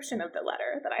transcription of the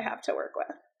letter that I have to work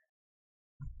with.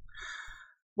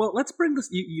 Well, let's bring this.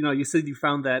 You said you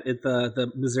found that at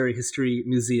the Missouri History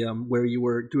Museum where you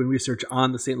were doing research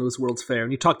on the St. Louis World's Fair,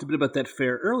 and you talked a bit about that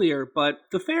fair earlier. But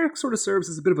the fair sort of serves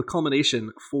as a bit of a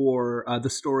culmination for the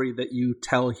story that you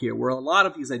tell here, where a lot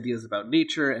of these ideas about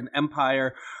nature and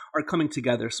empire are coming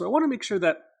together. So I want to make sure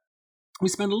that we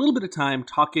spend a little bit of time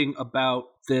talking about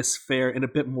this fair in a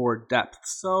bit more depth.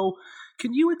 So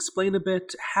can you explain a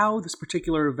bit how this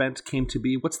particular event came to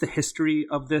be? What's the history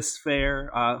of this fair?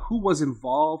 Who was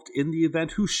involved in the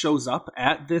event? Who shows up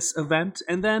at this event?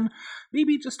 And then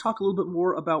maybe just talk a little bit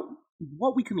more about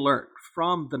what we can learn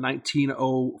from the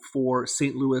 1904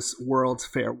 St. Louis World's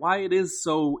Fair, why it is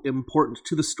so important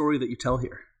to the story that you tell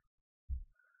here.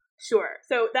 Sure.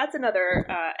 So that's another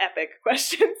epic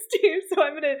question, Steve. So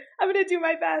I'm gonna do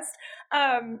my best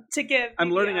to give. I'm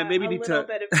learning. I maybe need to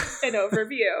bit of an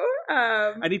overview.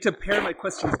 I need to pare my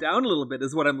questions down a little bit,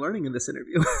 is what I'm learning in this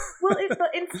interview. Well,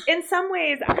 in some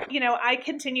ways, I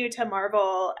continue to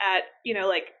marvel at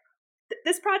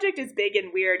this project is big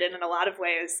and weird, and in a lot of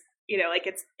ways,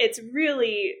 it's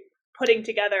really putting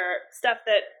together stuff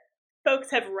that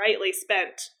folks have rightly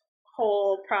spent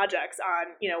whole projects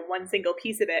on, one single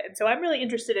piece of it. And so I'm really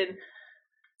interested in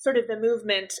sort of the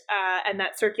movement and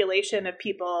that circulation of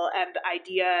people and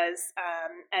ideas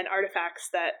and artifacts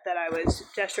that I was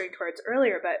gesturing towards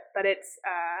earlier. But it's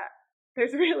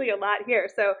there's really a lot here.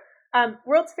 So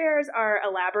World's Fairs are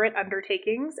elaborate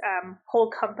undertakings. Whole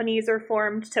companies are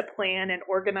formed to plan and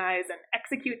organize and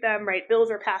execute them, right? Bills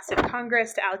are passed in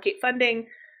Congress to allocate funding.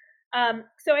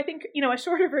 So I think, a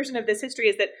shorter version of this history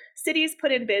is that cities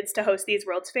put in bids to host these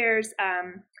World's Fairs.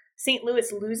 St.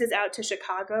 Louis loses out to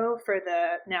Chicago for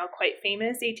the now quite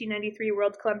famous 1893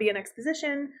 World Columbian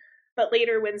Exposition, but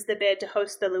later wins the bid to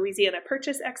host the Louisiana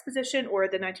Purchase Exposition or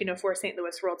the 1904 St.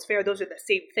 Louis World's Fair. Those are the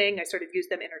same thing. I sort of use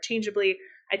them interchangeably.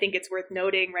 I think it's worth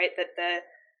noting, right, that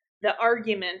the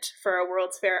argument for a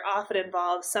World's Fair often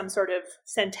involves some sort of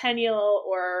centennial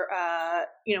or,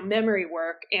 memory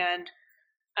work. And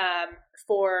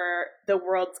for the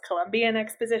World's Columbian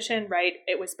Exposition, right,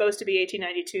 it was supposed to be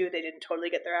 1892. They didn't totally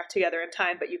get their act together in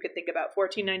time, but you could think about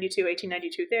 1492,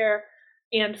 1892 there.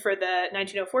 And for the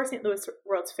 1904 St. Louis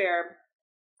World's Fair,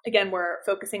 again, we're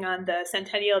focusing on the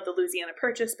centennial of the Louisiana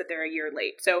Purchase, but they're a year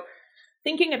late. So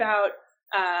thinking about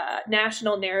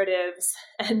national narratives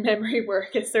and memory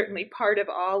work is certainly part of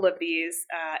all of these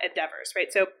endeavors,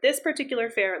 right? So this particular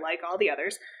fair, like all the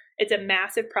others, it's a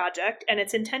massive project, and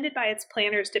it's intended by its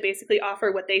planners to basically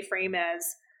offer what they frame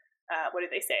as, what do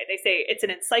they say? They say it's an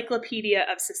encyclopedia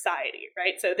of society,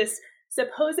 right? So this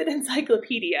supposed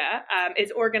encyclopedia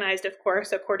is organized, of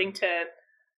course, according to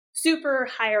super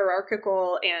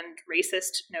hierarchical and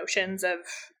racist notions of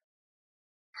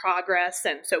progress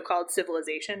and so-called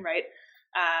civilization, right?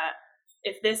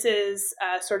 If this is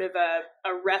sort of a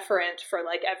referent for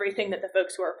like everything that the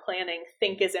folks who are planning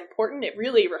think is important, it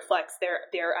really reflects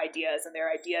their ideas. And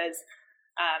their ideas,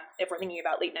 if we're thinking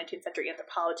about late 19th century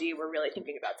anthropology, we're really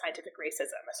thinking about scientific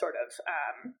racism, a sort of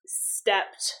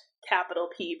stepped capital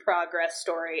P progress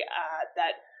story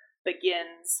that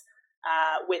begins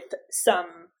with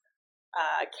some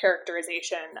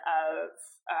characterization of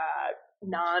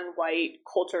non-white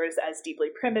cultures as deeply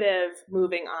primitive,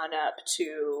 moving on up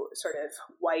to sort of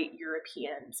white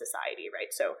European society, right?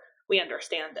 So we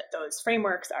understand that those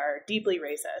frameworks are deeply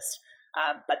racist,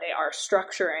 but they are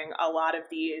structuring a lot of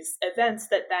these events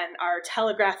that then are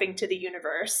telegraphing to the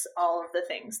universe all of the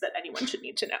things that anyone should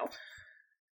need to know.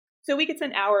 So we could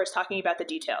spend hours talking about the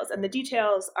details, and the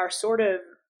details are sort of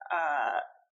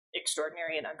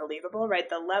extraordinary and unbelievable, right?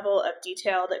 The level of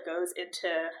detail that goes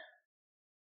into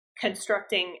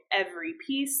constructing every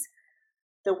piece,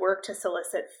 the work to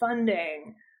solicit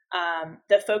funding,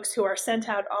 the folks who are sent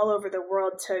out all over the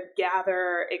world to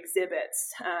gather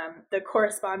exhibits, the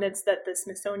correspondence that the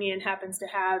Smithsonian happens to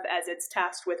have as it's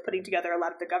tasked with putting together a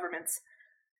lot of the government's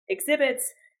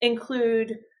exhibits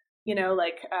include,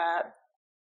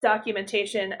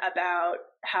 documentation about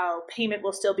how payment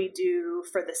will still be due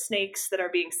for the snakes that are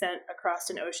being sent across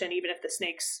an ocean, even if the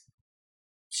snakes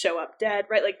show up dead,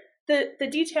 right? Like the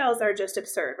details are just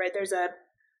absurd, right? There's a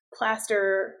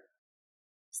plaster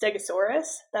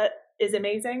stegosaurus that is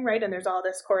amazing, right? And there's all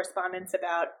this correspondence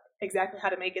about exactly how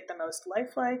to make it the most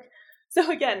lifelike.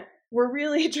 So again, we're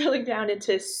really drilling down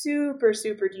into super,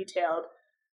 super detailed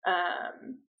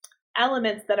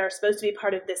elements that are supposed to be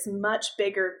part of this much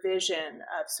bigger vision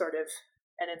of sort of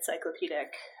an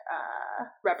encyclopedic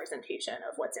representation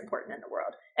of what's important in the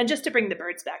world. And just to bring the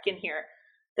birds back in here,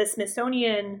 the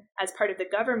Smithsonian, as part of the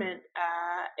government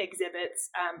exhibits,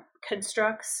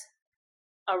 constructs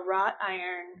a wrought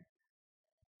iron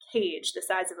cage the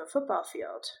size of a football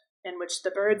field in which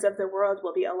the birds of the world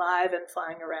will be alive and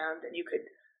flying around, and you could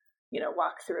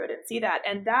walk through it and see that.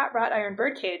 And that wrought iron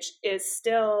birdcage is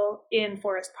still in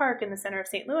Forest Park in the center of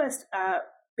St. Louis,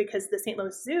 because the St.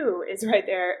 Louis Zoo is right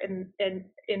there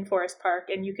in Forest Park,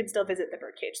 and you can still visit the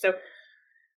birdcage. So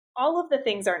all of the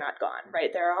things are not gone,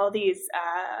 right? There are all these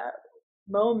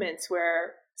moments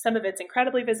where some of it's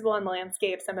incredibly visible in the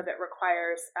landscape, some of it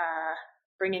requires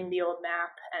bringing the old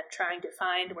map and trying to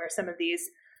find where some of these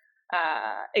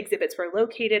exhibits were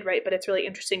located, right? But it's really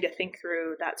interesting to think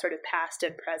through that sort of past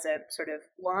and present sort of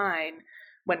line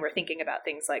when we're thinking about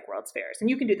things like World's Fairs. And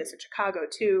you can do this in Chicago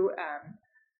too.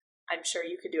 I'm sure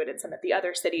you could do it in some of the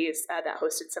other cities that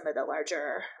hosted some of the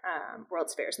larger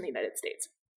World's Fairs in the United States.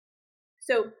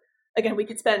 So again, we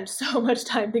could spend so much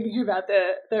time thinking about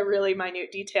the really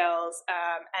minute details,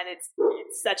 and it's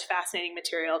such fascinating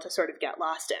material to sort of get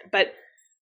lost in. But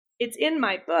it's in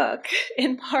my book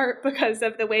in part because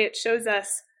of the way it shows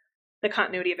us the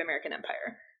continuity of American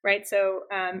empire, right? So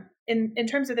in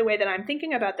terms of the way that I'm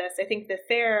thinking about this, I think the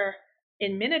fair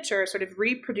in miniature sort of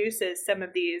reproduces some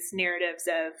of these narratives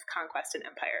of conquest and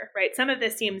empire, right? Some of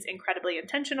this seems incredibly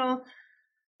intentional.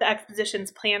 The exposition's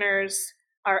planners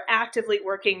are actively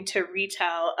working to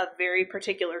retell a very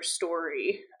particular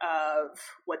story of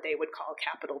what they would call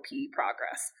capital P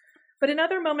progress. But in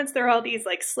other moments, there are all these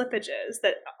like slippages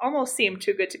that almost seem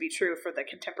too good to be true for the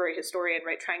contemporary historian,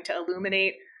 right? Trying to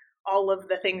illuminate all of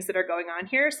the things that are going on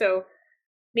here. So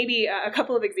maybe a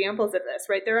couple of examples of this,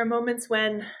 right? There are moments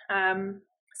when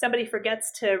somebody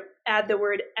forgets to add the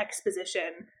word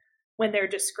exposition when they're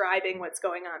describing what's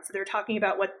going on. So they're talking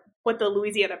about what the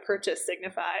Louisiana Purchase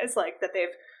signifies, like that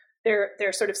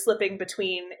they're sort of slipping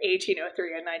between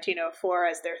 1803 and 1904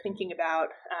 as they're thinking about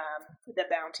the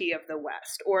bounty of the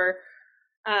West, or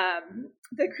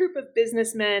the group of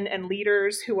businessmen and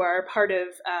leaders who are part of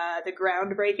the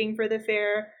groundbreaking for the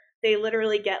fair. They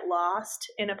literally get lost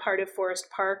in a part of Forest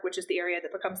Park, which is the area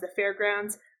that becomes the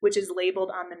fairgrounds, which is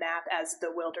labeled on the map as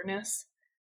the wilderness.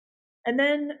 And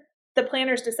then the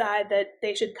planners decide that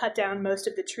they should cut down most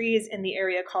of the trees in the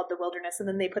area called the wilderness, and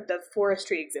then they put the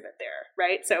forestry exhibit there,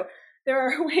 right? So there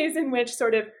are ways in which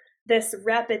sort of this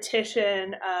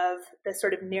repetition of the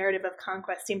sort of narrative of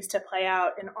conquest seems to play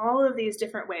out in all of these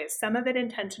different ways, some of it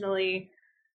intentionally,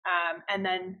 and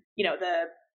then,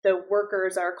 the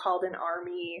workers are called an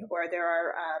army, or there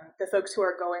are the folks who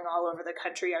are going all over the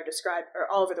country are described,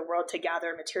 or all over the world to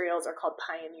gather materials are called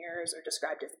pioneers, or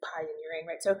described as pioneering,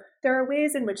 right? So there are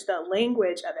ways in which the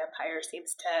language of empire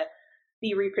seems to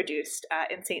be reproduced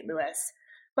in St. Louis.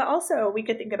 But also we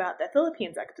could think about the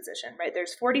Philippines exposition, right?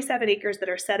 There's 47 acres that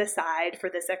are set aside for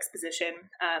this exposition,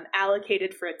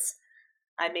 allocated for its,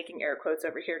 I'm making air quotes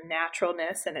over here,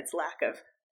 naturalness and its lack of,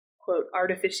 quote,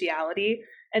 artificiality.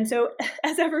 And so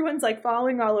as everyone's like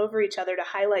falling all over each other to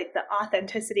highlight the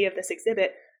authenticity of this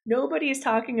exhibit, nobody's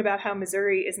talking about how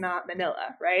Missouri is not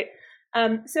Manila, right?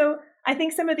 So I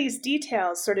think some of these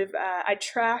details sort of, I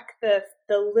track the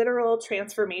literal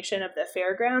transformation of the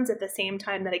fairgrounds at the same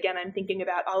time that, again, I'm thinking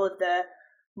about all of the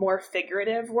more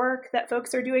figurative work that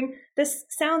folks are doing. This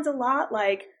sounds a lot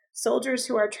like soldiers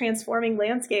who are transforming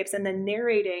landscapes and then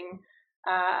narrating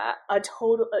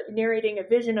narrating a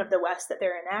vision of the West that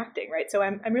they're enacting, right? So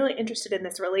I'm really interested in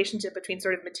this relationship between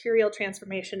sort of material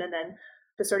transformation and then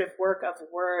the sort of work of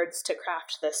words to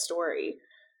craft this story.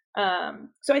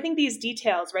 So I think these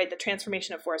details, right, the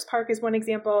transformation of Forest Park is one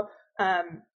example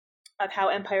of how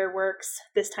empire works,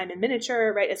 this time in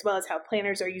miniature, right, as well as how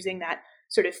planners are using that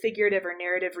sort of figurative or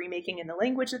narrative remaking in the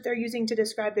language that they're using to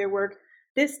describe their work.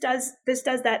 This does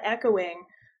that echoing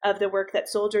of the work that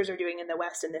soldiers are doing in the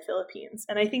West and the Philippines.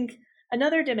 And I think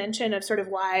another dimension of sort of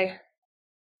why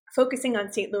focusing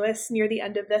on St. Louis near the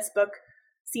end of this book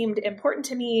seemed important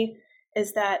to me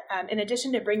is that in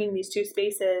addition to bringing these two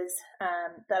spaces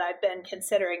that I've been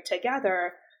considering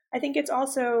together, I think it's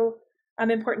also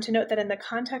important to note that in the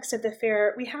context of the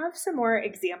fair, we have some more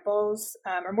examples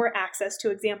or more access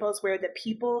to examples where the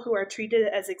people who are treated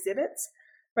as exhibits,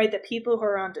 right, the people who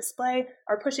are on display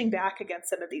are pushing back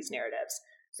against some of these narratives.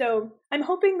 So I'm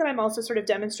hoping that I'm also sort of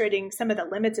demonstrating some of the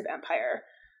limits of empire.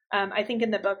 I think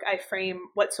in the book, I frame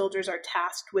what soldiers are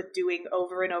tasked with doing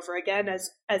over and over again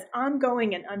as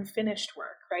ongoing and unfinished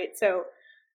work, right? So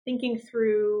thinking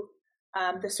through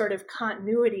the sort of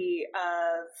continuity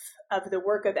of the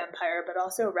work of empire, but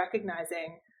also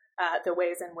recognizing the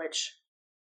ways in which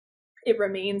it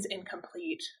remains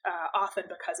incomplete, often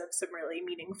because of some really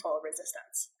meaningful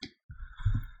resistance.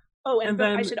 Oh, and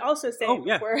then, I should also say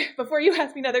before you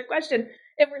ask me another question,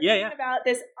 if we're thinking about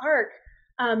this arc,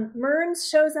 Mearns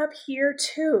shows up here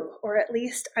too, or at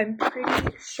least I'm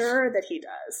pretty sure that he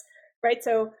does, right?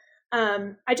 So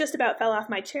I just about fell off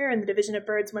my chair in the Division of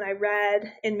Birds when I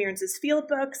read in Mearns's field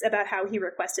books about how he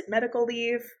requested medical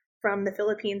leave from the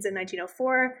Philippines in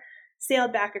 1904,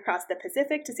 sailed back across the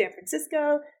Pacific to San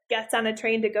Francisco, gets on a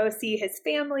train to go see his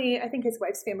family. I think his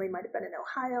wife's family might have been in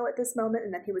Ohio at this moment,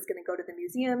 and then he was going to go to the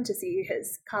museum to see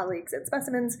his colleagues and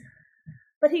specimens.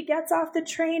 But he gets off the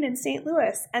train in St.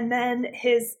 Louis, and then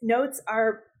his notes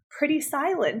are pretty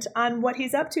silent on what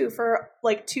he's up to for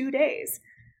like 2 days.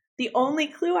 The only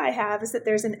clue I have is that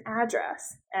there's an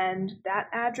address, and that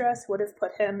address would have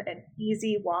put him an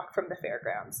easy walk from the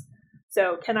fairgrounds.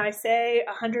 So can I say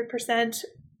 100%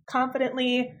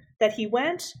 confidently that he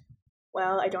went?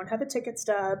 Well, I don't have a ticket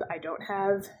stub. I don't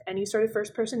have any sort of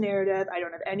first-person narrative. I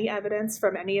don't have any evidence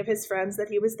from any of his friends that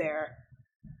he was there.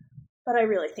 But I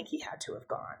really think he had to have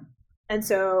gone. And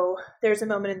so there's a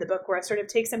moment in the book where I sort of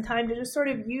take some time to just sort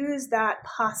of use that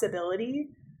possibility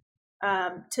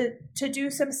to do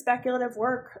some speculative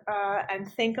work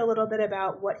and think a little bit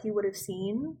about what he would have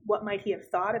seen, what might he have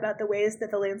thought about the ways that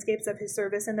the landscapes of his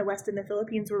service in the West and the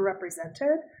Philippines were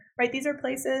represented, right? These are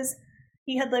places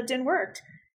he had lived and worked.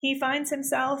 He finds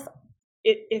himself,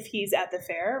 if he's at the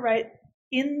fair, right,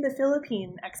 in the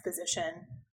Philippine exposition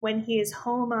when he is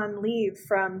home on leave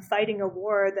from fighting a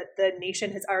war that the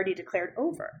nation has already declared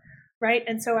over, right?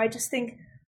 And so I just think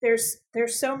there's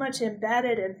so much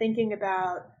embedded in thinking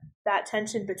about that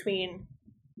tension between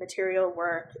material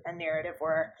work and narrative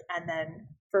work, and then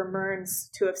for Mearns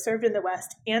to have served in the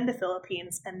West and the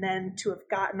Philippines, and then to have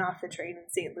gotten off the train in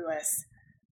St. Louis,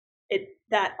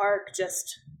 that arc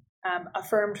just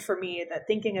affirmed for me that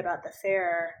thinking about the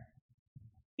fair,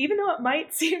 even though it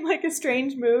might seem like a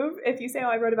strange move, if you say, oh,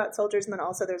 I wrote about soldiers and then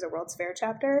also there's a World's Fair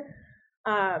chapter,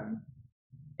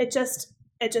 it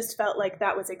just felt like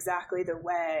that was exactly the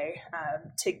way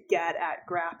to get at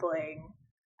grappling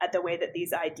at the way that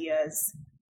these ideas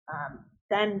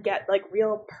then get like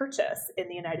real purchase in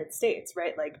the United States,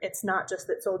 right? Like it's not just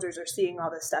that soldiers are seeing all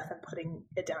this stuff and putting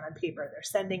it down on paper. They're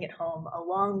sending it home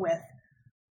along with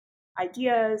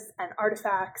ideas and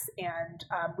artifacts, and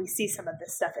we see some of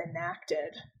this stuff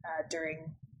enacted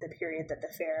during the period that the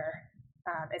fair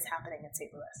is happening in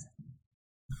St. Louis.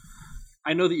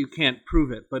 I know that you can't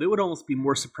prove it, but it would almost be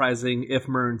more surprising if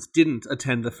Mearns didn't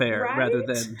attend the fair, right? Rather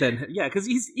than because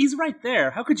he's right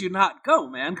there. How could you not go,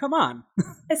 man? Come on.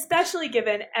 Especially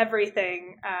given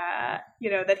everything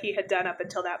that he had done up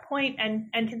until that point,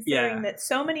 and considering that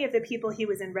so many of the people he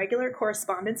was in regular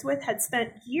correspondence with had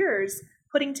spent years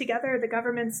putting together the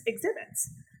government's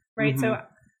exhibits, right? Mm-hmm. So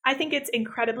I think it's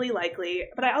incredibly likely,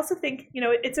 but I also think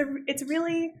it's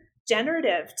really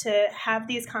generative to have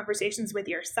these conversations with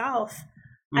yourself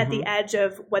at the edge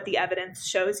of what the evidence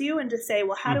shows you, and to say,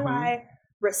 well, how do I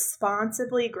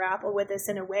responsibly grapple with this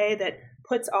in a way that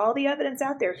puts all the evidence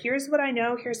out there? Here's what I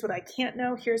know, here's what I can't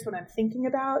know, here's what I'm thinking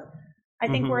about. I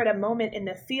think we're at a moment in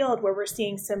the field where we're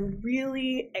seeing some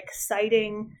really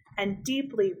exciting and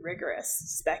deeply rigorous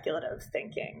speculative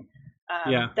thinking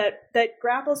that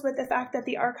grapples with the fact that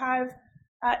the archive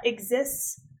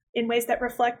exists in ways that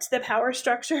reflect the power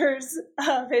structures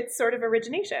of its sort of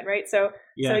origination, right? So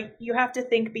you have to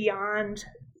think beyond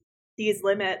these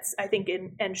limits, I think,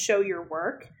 and show your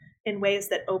work in ways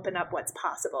that open up what's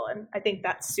possible. And I think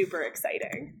that's super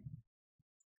exciting.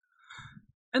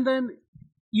 And then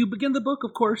you begin the book,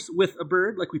 of course, with a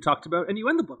bird, like we talked about, and you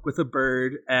end the book with a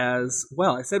bird as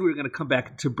well. I said we were going to come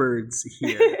back to birds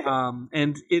here.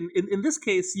 And in this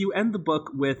case, you end the book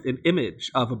with an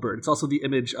image of a bird. It's also the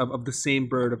image of the same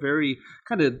bird, a very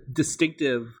kind of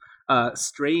distinctive,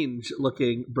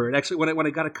 strange-looking bird. Actually, when I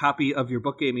got a copy of your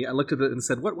book, Amy, I looked at it and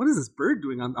said, what is this bird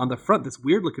doing on the front, this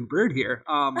weird-looking bird here?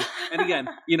 And again,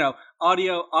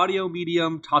 audio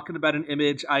medium, talking about an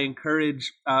image. I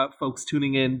encourage folks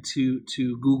tuning in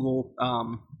to Google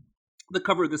the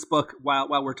cover of this book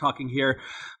while we're talking here.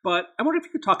 But I wonder if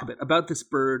you could talk a bit about this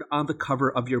bird on the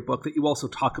cover of your book that you also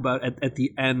talk about at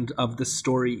the end of the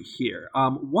story here.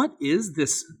 What is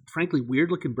this, frankly,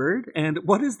 weird-looking bird? And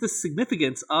what is the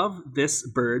significance of this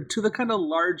bird to the kind of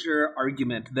larger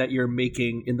argument that you're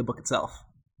making in the book itself?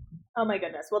 Oh my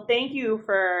goodness. Well, thank you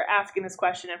for asking this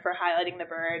question and for highlighting the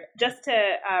bird. Just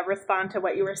to respond to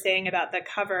what you were saying about the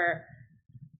cover,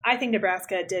 I think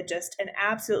Nebraska did just an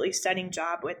absolutely stunning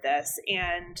job with this,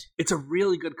 and it's a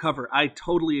really good cover. I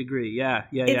totally agree. Yeah.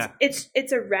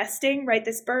 It's arresting, right?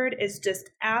 This bird is just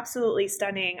absolutely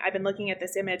stunning. I've been looking at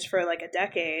this image for like a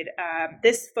decade.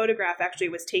 This photograph actually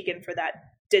was taken for that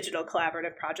digital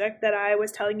collaborative project that I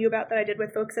was telling you about that I did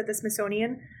with folks at the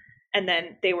Smithsonian, and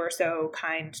then they were so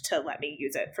kind to let me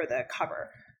use it for the cover.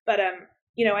 But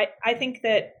I think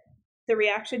that the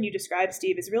reaction you described,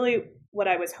 Steve, is really what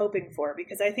I was hoping for,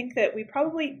 because I think that we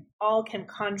probably all can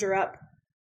conjure up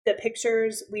the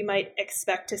pictures we might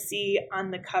expect to see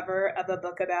on the cover of a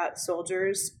book about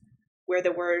soldiers where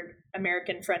the word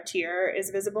American frontier is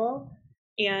visible.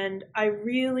 And I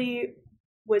really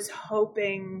was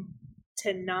hoping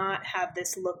to not have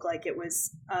this look like it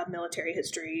was a military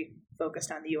history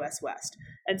focused on the U.S. West.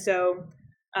 And so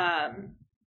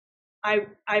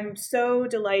I'm so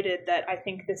delighted that I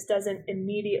think this doesn't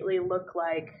immediately look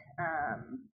like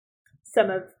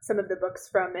some of the books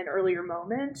from an earlier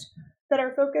moment that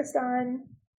are focused on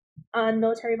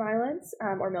military violence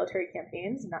or military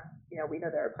campaigns. Not, we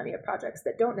know there are plenty of projects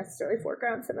that don't necessarily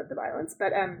foreground some of the violence,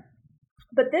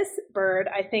 but this bird,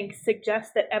 I think,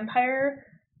 suggests that empire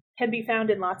can be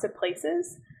found in lots of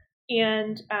places.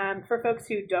 And for folks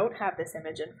who don't have this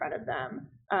image in front of them,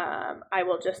 I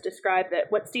will just describe that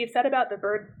what Steve said about the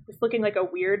bird is looking like a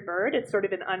weird bird. It's sort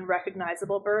of an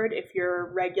unrecognizable bird if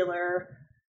your regular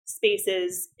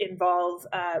spaces involve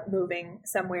moving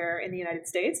somewhere in the United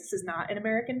States. This is not an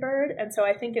American bird. And so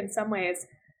I think in some ways,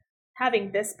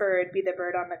 having this bird be the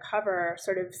bird on the cover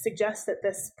sort of suggests that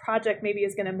this project maybe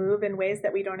is going to move in ways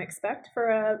that we don't expect for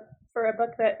a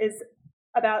book that is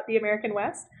about the American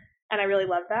West. And I really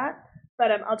love that. But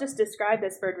I'll just describe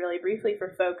this bird really briefly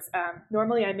for folks.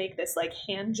 Normally I make this like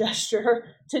hand gesture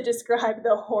to describe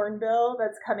the hornbill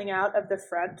that's coming out of the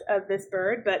front of this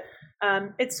bird. But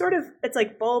it's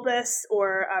like bulbous,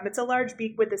 or it's a large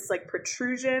beak with this like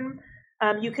protrusion.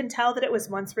 You can tell that it was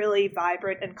once really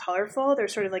vibrant and colorful.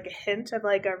 There's sort of like a hint of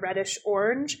like a reddish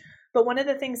orange. But one of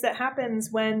the things that happens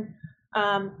when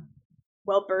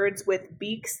birds with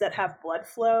beaks that have blood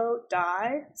flow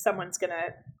die. Someone's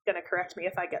gonna correct me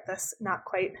if I get this not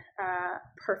quite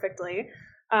perfectly.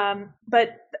 But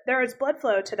there is blood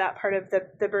flow to that part of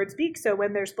the bird's beak. So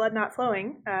when there's blood not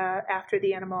flowing after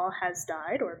the animal has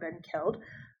died or been killed,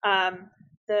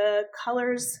 the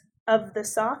colors of the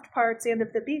soft parts and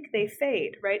of the beak, they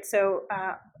fade, right? So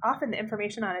often the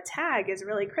information on a tag is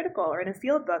really critical, or in a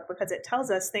field book, because it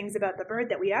tells us things about the bird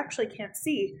that we actually can't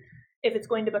see if it's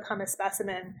going to become a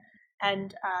specimen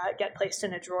and get placed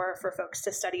in a drawer for folks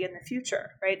to study in the future,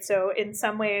 right? So in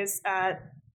some ways,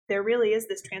 there really is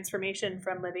this transformation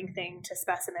from living thing to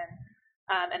specimen,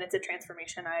 and it's a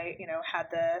transformation I, had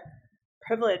the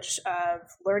privilege of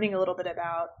learning a little bit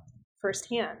about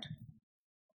firsthand.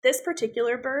 This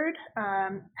particular bird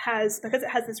because it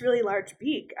has this really large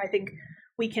beak, I think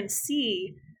we can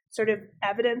see sort of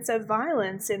evidence of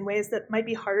violence in ways that might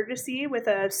be harder to see with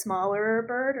a smaller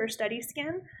bird or steady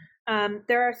skin.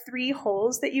 There are 3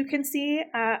 holes that you can see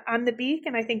on the beak,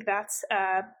 and I think that's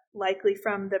likely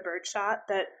from the bird shot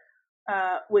that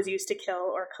was used to kill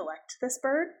or collect this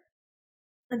bird.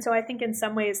 And so I think in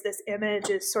some ways this image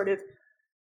is sort of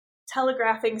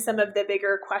telegraphing some of the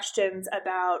bigger questions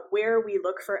about where we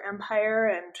look for empire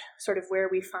and sort of where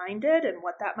we find it and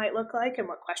what that might look like and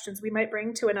what questions we might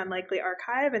bring to an unlikely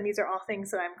archive. And these are all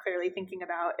things that I'm clearly thinking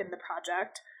about in the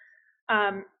project.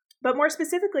 But more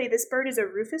specifically, this bird is a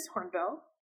rufous hornbill.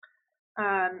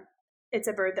 It's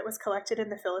a bird that was collected in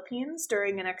the Philippines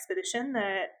during an expedition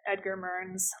that Edgar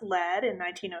Mearns led in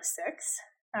 1906.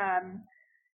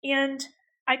 And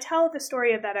I tell the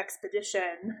story of that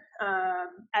expedition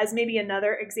as maybe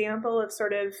another example of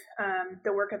sort of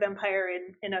the work of empire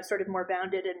in a sort of more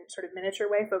bounded and sort of miniature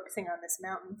way, focusing on this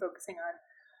mountain, focusing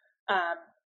on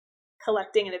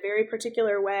collecting in a very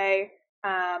particular way.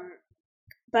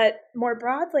 But more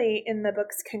broadly, in the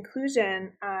book's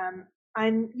conclusion,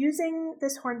 I'm using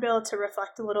this hornbill to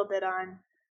reflect a little bit on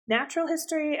natural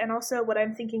history and also what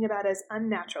I'm thinking about as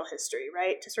unnatural history,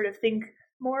 right? To sort of think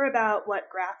more about what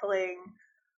grappling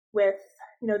with,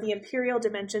 the imperial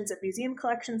dimensions of museum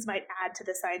collections might add to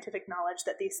the scientific knowledge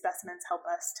that these specimens help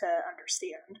us to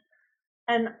understand.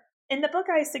 And in the book,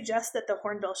 I suggest that the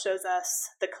hornbill shows us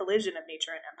the collision of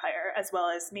nature and empire, as well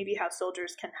as maybe how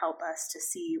soldiers can help us to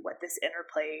see what this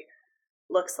interplay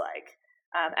looks like.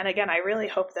 And again, I really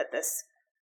hope that this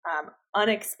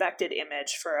unexpected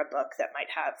image for a book that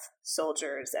might have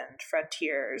soldiers and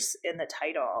frontiers in the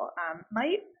title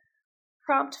might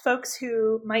prompt folks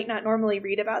who might not normally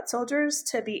read about soldiers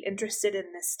to be interested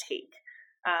in this take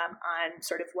on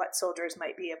sort of what soldiers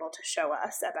might be able to show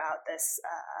us about this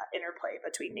interplay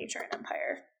between nature and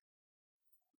empire.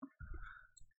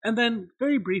 And then,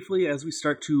 very briefly, as we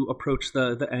start to approach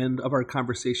the end of our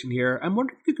conversation here, I'm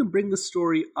wondering if you can bring the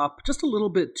story up just a little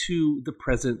bit to the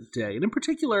present day. And in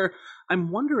particular,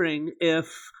 I'm wondering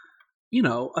if,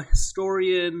 a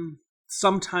historian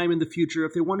sometime in the future,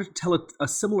 if they wanted to tell a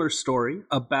similar story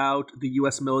about the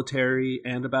U.S. military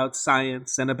and about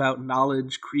science and about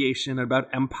knowledge creation and about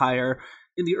empire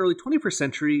in the early 21st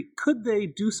century, could they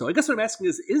do so? I guess what I'm asking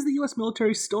is the U.S.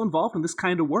 military still involved in this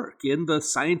kind of work, in the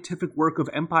scientific work of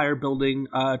empire building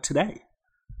today?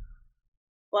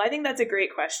 Well, I think that's a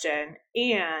great question.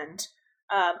 And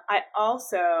I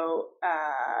also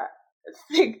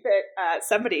think that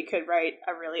somebody could write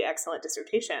a really excellent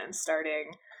dissertation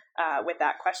starting with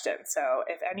that question. So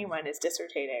if anyone is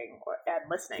dissertating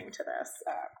and listening to this,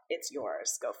 it's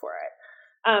yours. Go for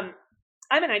it.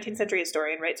 I'm a 19th century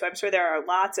historian, right? So I'm sure there are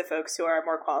lots of folks who are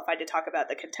more qualified to talk about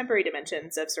the contemporary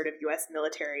dimensions of sort of U.S.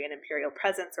 military and imperial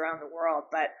presence around the world.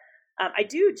 But I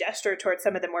do gesture towards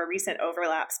some of the more recent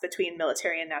overlaps between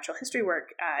military and natural history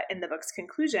work in the book's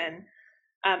conclusion.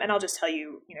 And I'll just tell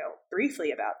you,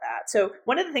 briefly about that. So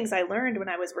one of the things I learned when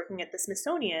I was working at the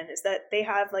Smithsonian is that they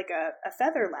have like a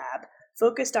feather lab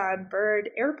focused on bird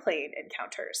airplane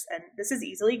encounters. And this is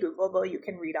easily Googleable. You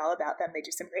can read all about them. They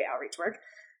do some great outreach work.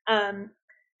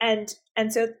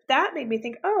 And so that made me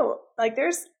think, like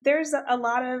there's a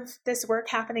lot of this work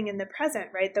happening in the present,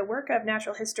 right? The work of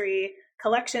natural history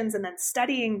collections and then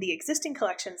studying the existing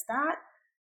collections, that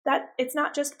it's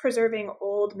not just preserving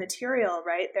old material,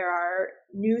 right? There are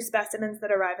new specimens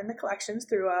that arrive in the collections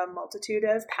through a multitude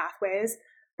of pathways,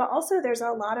 but also there's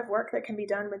a lot of work that can be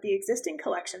done with the existing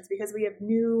collections because we have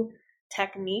new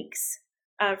techniques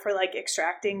for like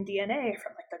extracting DNA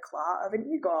from like the claw of an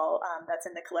eagle that's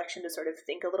in the collection to sort of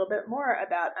think a little bit more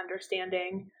about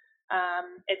understanding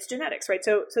its genetics, right?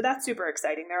 So that's super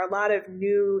exciting. There are a lot of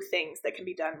new things that can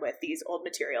be done with these old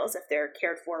materials if they're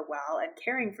cared for well, and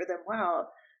caring for them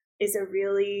well is a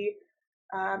really,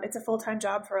 it's a full-time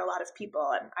job for a lot of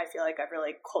people. And I feel like I've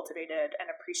really cultivated an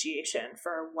appreciation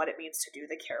for what it means to do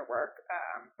the care work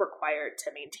required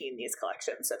to maintain these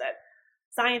collections so that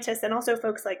scientists and also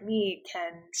folks like me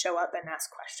can show up and ask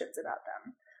questions about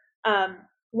them.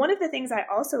 One of the things I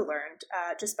also learned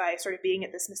just by sort of being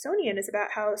at the Smithsonian is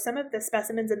about how some of the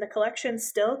specimens in the collection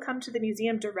still come to the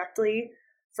museum directly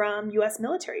from U.S.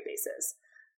 military bases.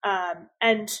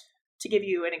 And to give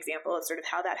you an example of sort of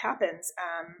how that happens,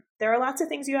 there are lots of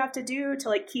things you have to do to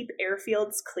like keep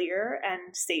airfields clear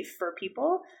and safe for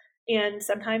people. And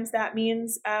sometimes that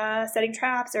means setting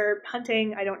traps or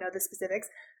hunting. I don't know the specifics.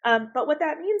 But what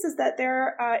that means is that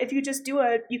if you just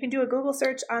you can do a Google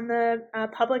search on the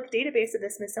public database of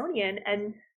the Smithsonian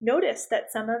and notice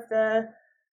that some of the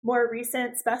more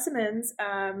recent specimens,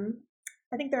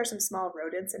 I think there are some small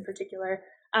rodents in particular,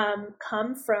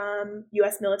 come from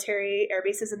U.S. military air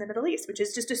bases in the Middle East, which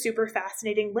is just a super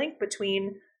fascinating link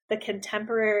between the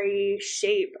contemporary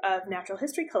shape of natural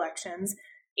history collections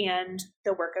and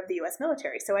the work of the U.S.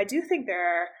 military. So I do think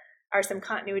there are some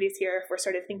continuities here if we're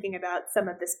sort of thinking about some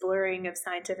of this blurring of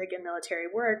scientific and military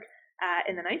work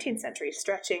in the 19th century,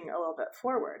 stretching a little bit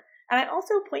forward. And I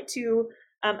also point to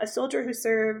a soldier who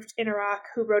served in Iraq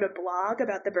who wrote a blog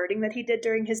about the birding that he did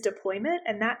during his deployment,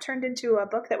 and that turned into a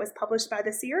book that was published by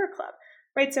the Sierra Club,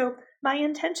 right? So my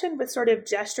intention with sort of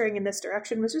gesturing in this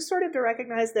direction was just sort of to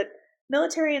recognize that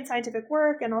military and scientific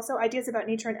work and also ideas about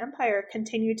nature and empire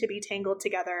continue to be tangled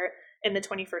together in the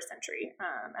 21st century.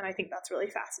 And I think that's really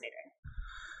fascinating.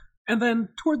 And then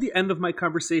toward the end of my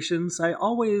conversations, I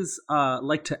always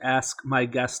like to ask my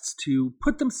guests to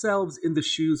put themselves in the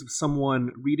shoes of someone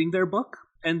reading their book,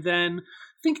 and then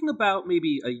thinking about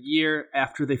maybe a year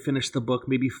after they finish the book,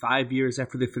 maybe 5 years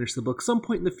after they finish the book, some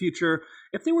point in the future,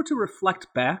 if they were to reflect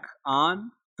back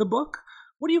on the book,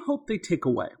 what do you hope they take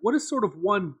away? What is sort of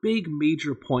one big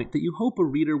major point that you hope a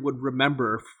reader would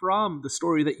remember from the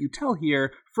story that you tell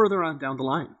here further on down the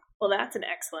line? Well, that's an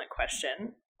excellent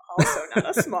question. Also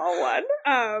not a small one.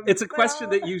 It's a question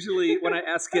that usually when I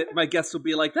ask it, my guests will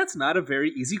be like, that's not a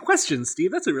very easy question, Steve.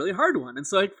 That's a really hard one. And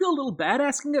so I feel a little bad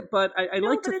asking it, but I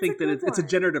like to think that it's a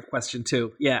generative question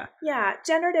too. Yeah. Yeah,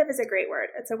 generative is a great word.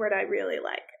 It's a word I really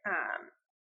like.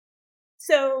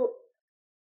 So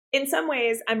in some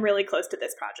ways, I'm really close to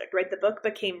this project, right? The book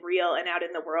became real and out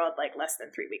in the world like less than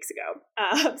 3 weeks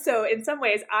ago. So in some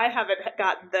ways, I haven't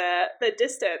gotten the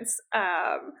distance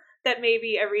that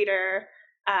maybe a reader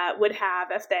would have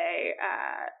if they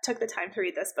took the time to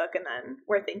read this book and then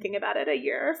were thinking about it a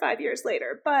year or 5 years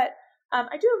later. But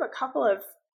I do have a couple of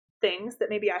things that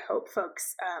maybe I hope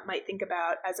folks might think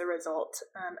about as a result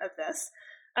of this.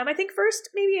 I think first,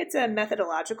 maybe it's a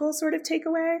methodological sort of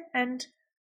takeaway. And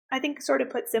I think sort of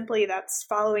put simply, that's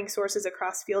following sources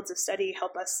across fields of study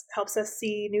helps us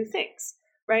see new things,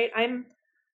 right? I'm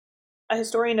a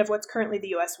historian of what's currently the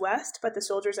U.S. West, but the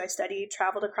soldiers I studied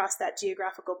traveled across that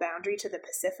geographical boundary to the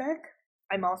Pacific.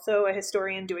 I'm also a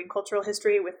historian doing cultural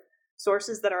history with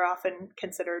sources that are often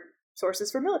considered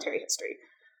sources for military history.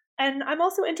 And I'm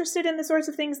also interested in the sorts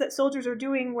of things that soldiers are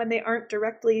doing when they aren't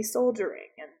directly soldiering,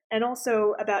 and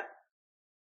also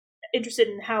interested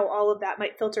in how all of that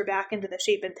might filter back into the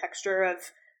shape and texture of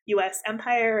U.S.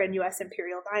 empire and U.S.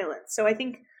 imperial violence. So I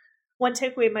think one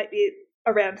takeaway might be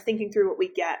around thinking through what we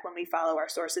get when we follow our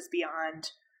sources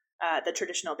beyond the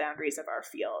traditional boundaries of our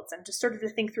fields, and just sort of to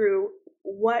think through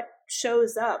what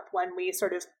shows up when we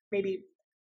sort of maybe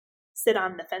sit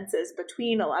on the fences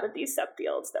between a lot of these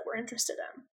subfields that we're interested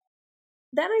in.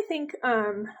 Then I think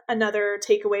another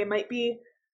takeaway might be,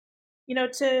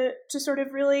 to sort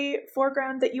of really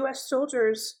foreground that U.S.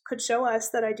 soldiers could show us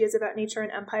that ideas about nature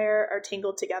and empire are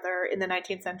tangled together in the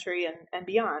 19th century and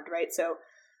beyond, right? So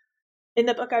in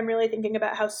the book, I'm really thinking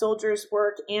about how soldiers'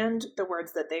 work and the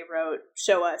words that they wrote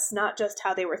show us not just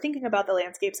how they were thinking about the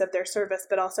landscapes of their service,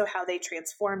 but also how they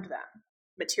transformed them,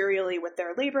 materially with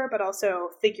their labor, but also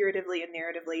figuratively and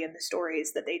narratively in the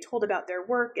stories that they told about their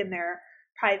work in their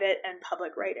private and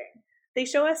public writing. They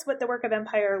show us what the work of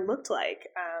empire looked like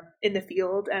in the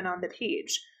field and on the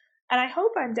page. And I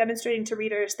hope I'm demonstrating to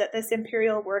readers that this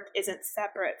imperial work isn't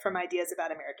separate from ideas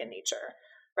about American nature.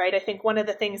 Right? I think one of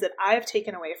the things that I've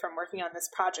taken away from working on this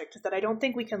project is that I don't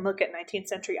think we can look at 19th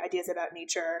century ideas about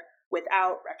nature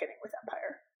without reckoning with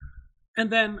empire. And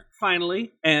then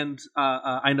finally, and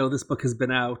I know this book has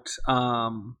been out,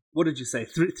 what did you say?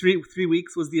 Three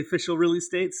weeks was the official release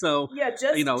date. So yeah,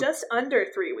 just under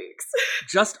 3 weeks.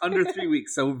 Just under 3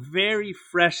 weeks. So very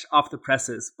fresh off the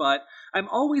presses. But I'm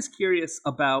always curious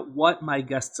about what my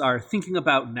guests are thinking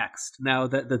about next now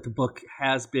that the book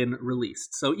has been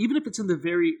released. So even if it's in the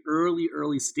very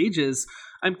early stages,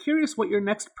 I'm curious what your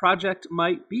next project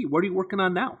might be. What are you working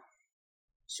on now?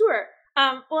 Sure.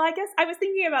 Well, I guess I was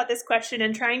thinking about this question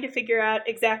and trying to figure out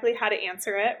exactly how to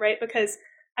answer it, right? Because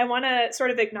I want to sort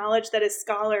of acknowledge that as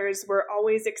scholars, we're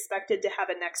always expected to have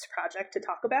a next project to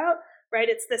talk about, right?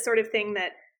 It's the sort of thing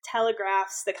that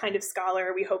telegraphs the kind of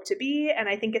scholar we hope to be. And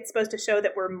I think it's supposed to show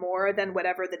that we're more than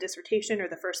whatever the dissertation or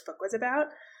the first book was about.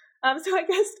 So I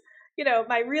guess,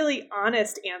 my really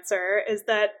honest answer is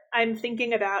that I'm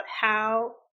thinking about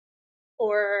how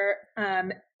or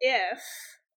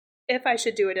if I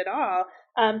should do it at all,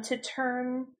 if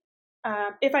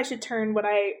I should turn what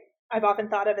I've often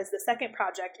thought of as the second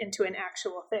project into an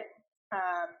actual thing.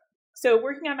 So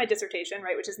working on my dissertation,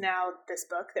 right, which is now this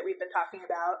book that we've been talking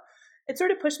about, it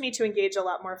sort of pushed me to engage a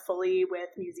lot more fully with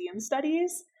museum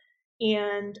studies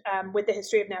and with the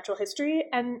history of natural history.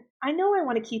 And I know I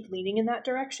want to keep leaning in that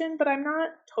direction, but I'm not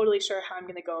totally sure how I'm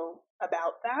going to go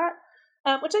about that,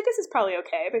 which I guess is probably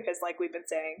okay because, like we've been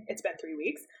saying, it's been 3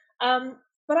 weeks.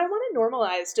 But I want to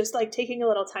normalize just like taking a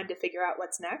little time to figure out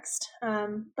what's next,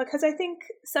 because I think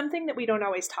something that we don't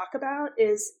always talk about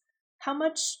is how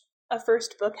much a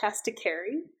first book has to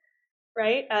carry,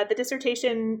 right? The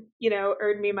dissertation,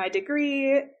 earned me my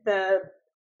degree. The,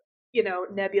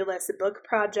 nebulous book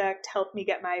project helped me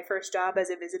get my first job as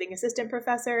a visiting assistant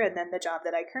professor, and then the job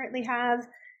that I currently have.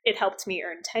 It helped me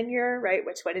earn tenure, right,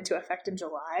 which went into effect in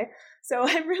July. So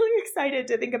I'm really excited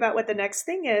to think about what the next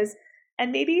thing is,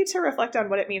 and maybe to reflect on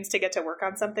what it means to get to work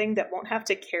on something that won't have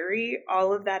to carry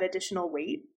all of that additional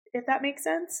weight, if that makes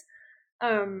sense.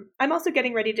 I'm also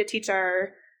getting ready to teach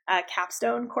our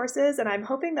capstone courses, and I'm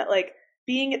hoping that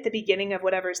being at the beginning of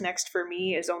whatever's next for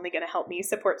me is only going to help me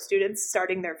support students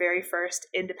starting their very first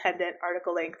independent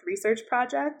article-length research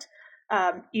project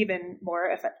even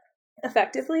more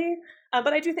effectively.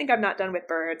 But I do think I'm not done with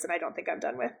birds, and I don't think I'm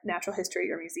done with natural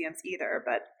history or museums either.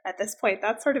 But at this point,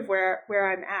 that's sort of where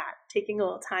I'm at, taking a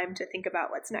little time to think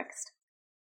about what's next.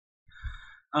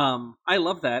 I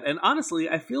love that. And honestly,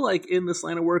 I feel like in this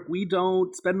line of work, we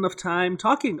don't spend enough time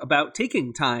talking about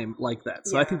taking time like that.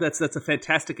 So yeah. I think that's a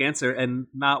fantastic answer and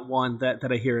not one that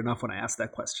I hear enough when I ask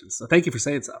that question. So thank you for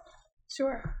saying so.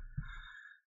 Sure.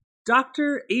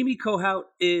 Dr. Amy Kohout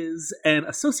is an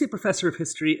associate professor of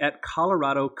history at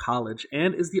Colorado College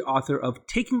and is the author of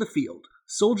Taking the Field,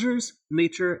 Soldiers,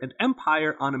 Nature, and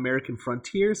Empire on American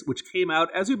Frontiers, which came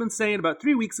out, as we've been saying, about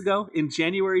 3 weeks ago in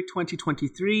January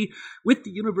 2023 with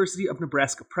the University of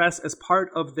Nebraska Press as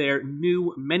part of their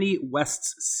new Many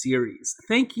Wests series.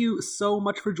 Thank you so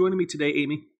much for joining me today,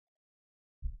 Amy.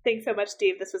 Thanks so much,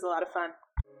 Steve. This was a lot of fun.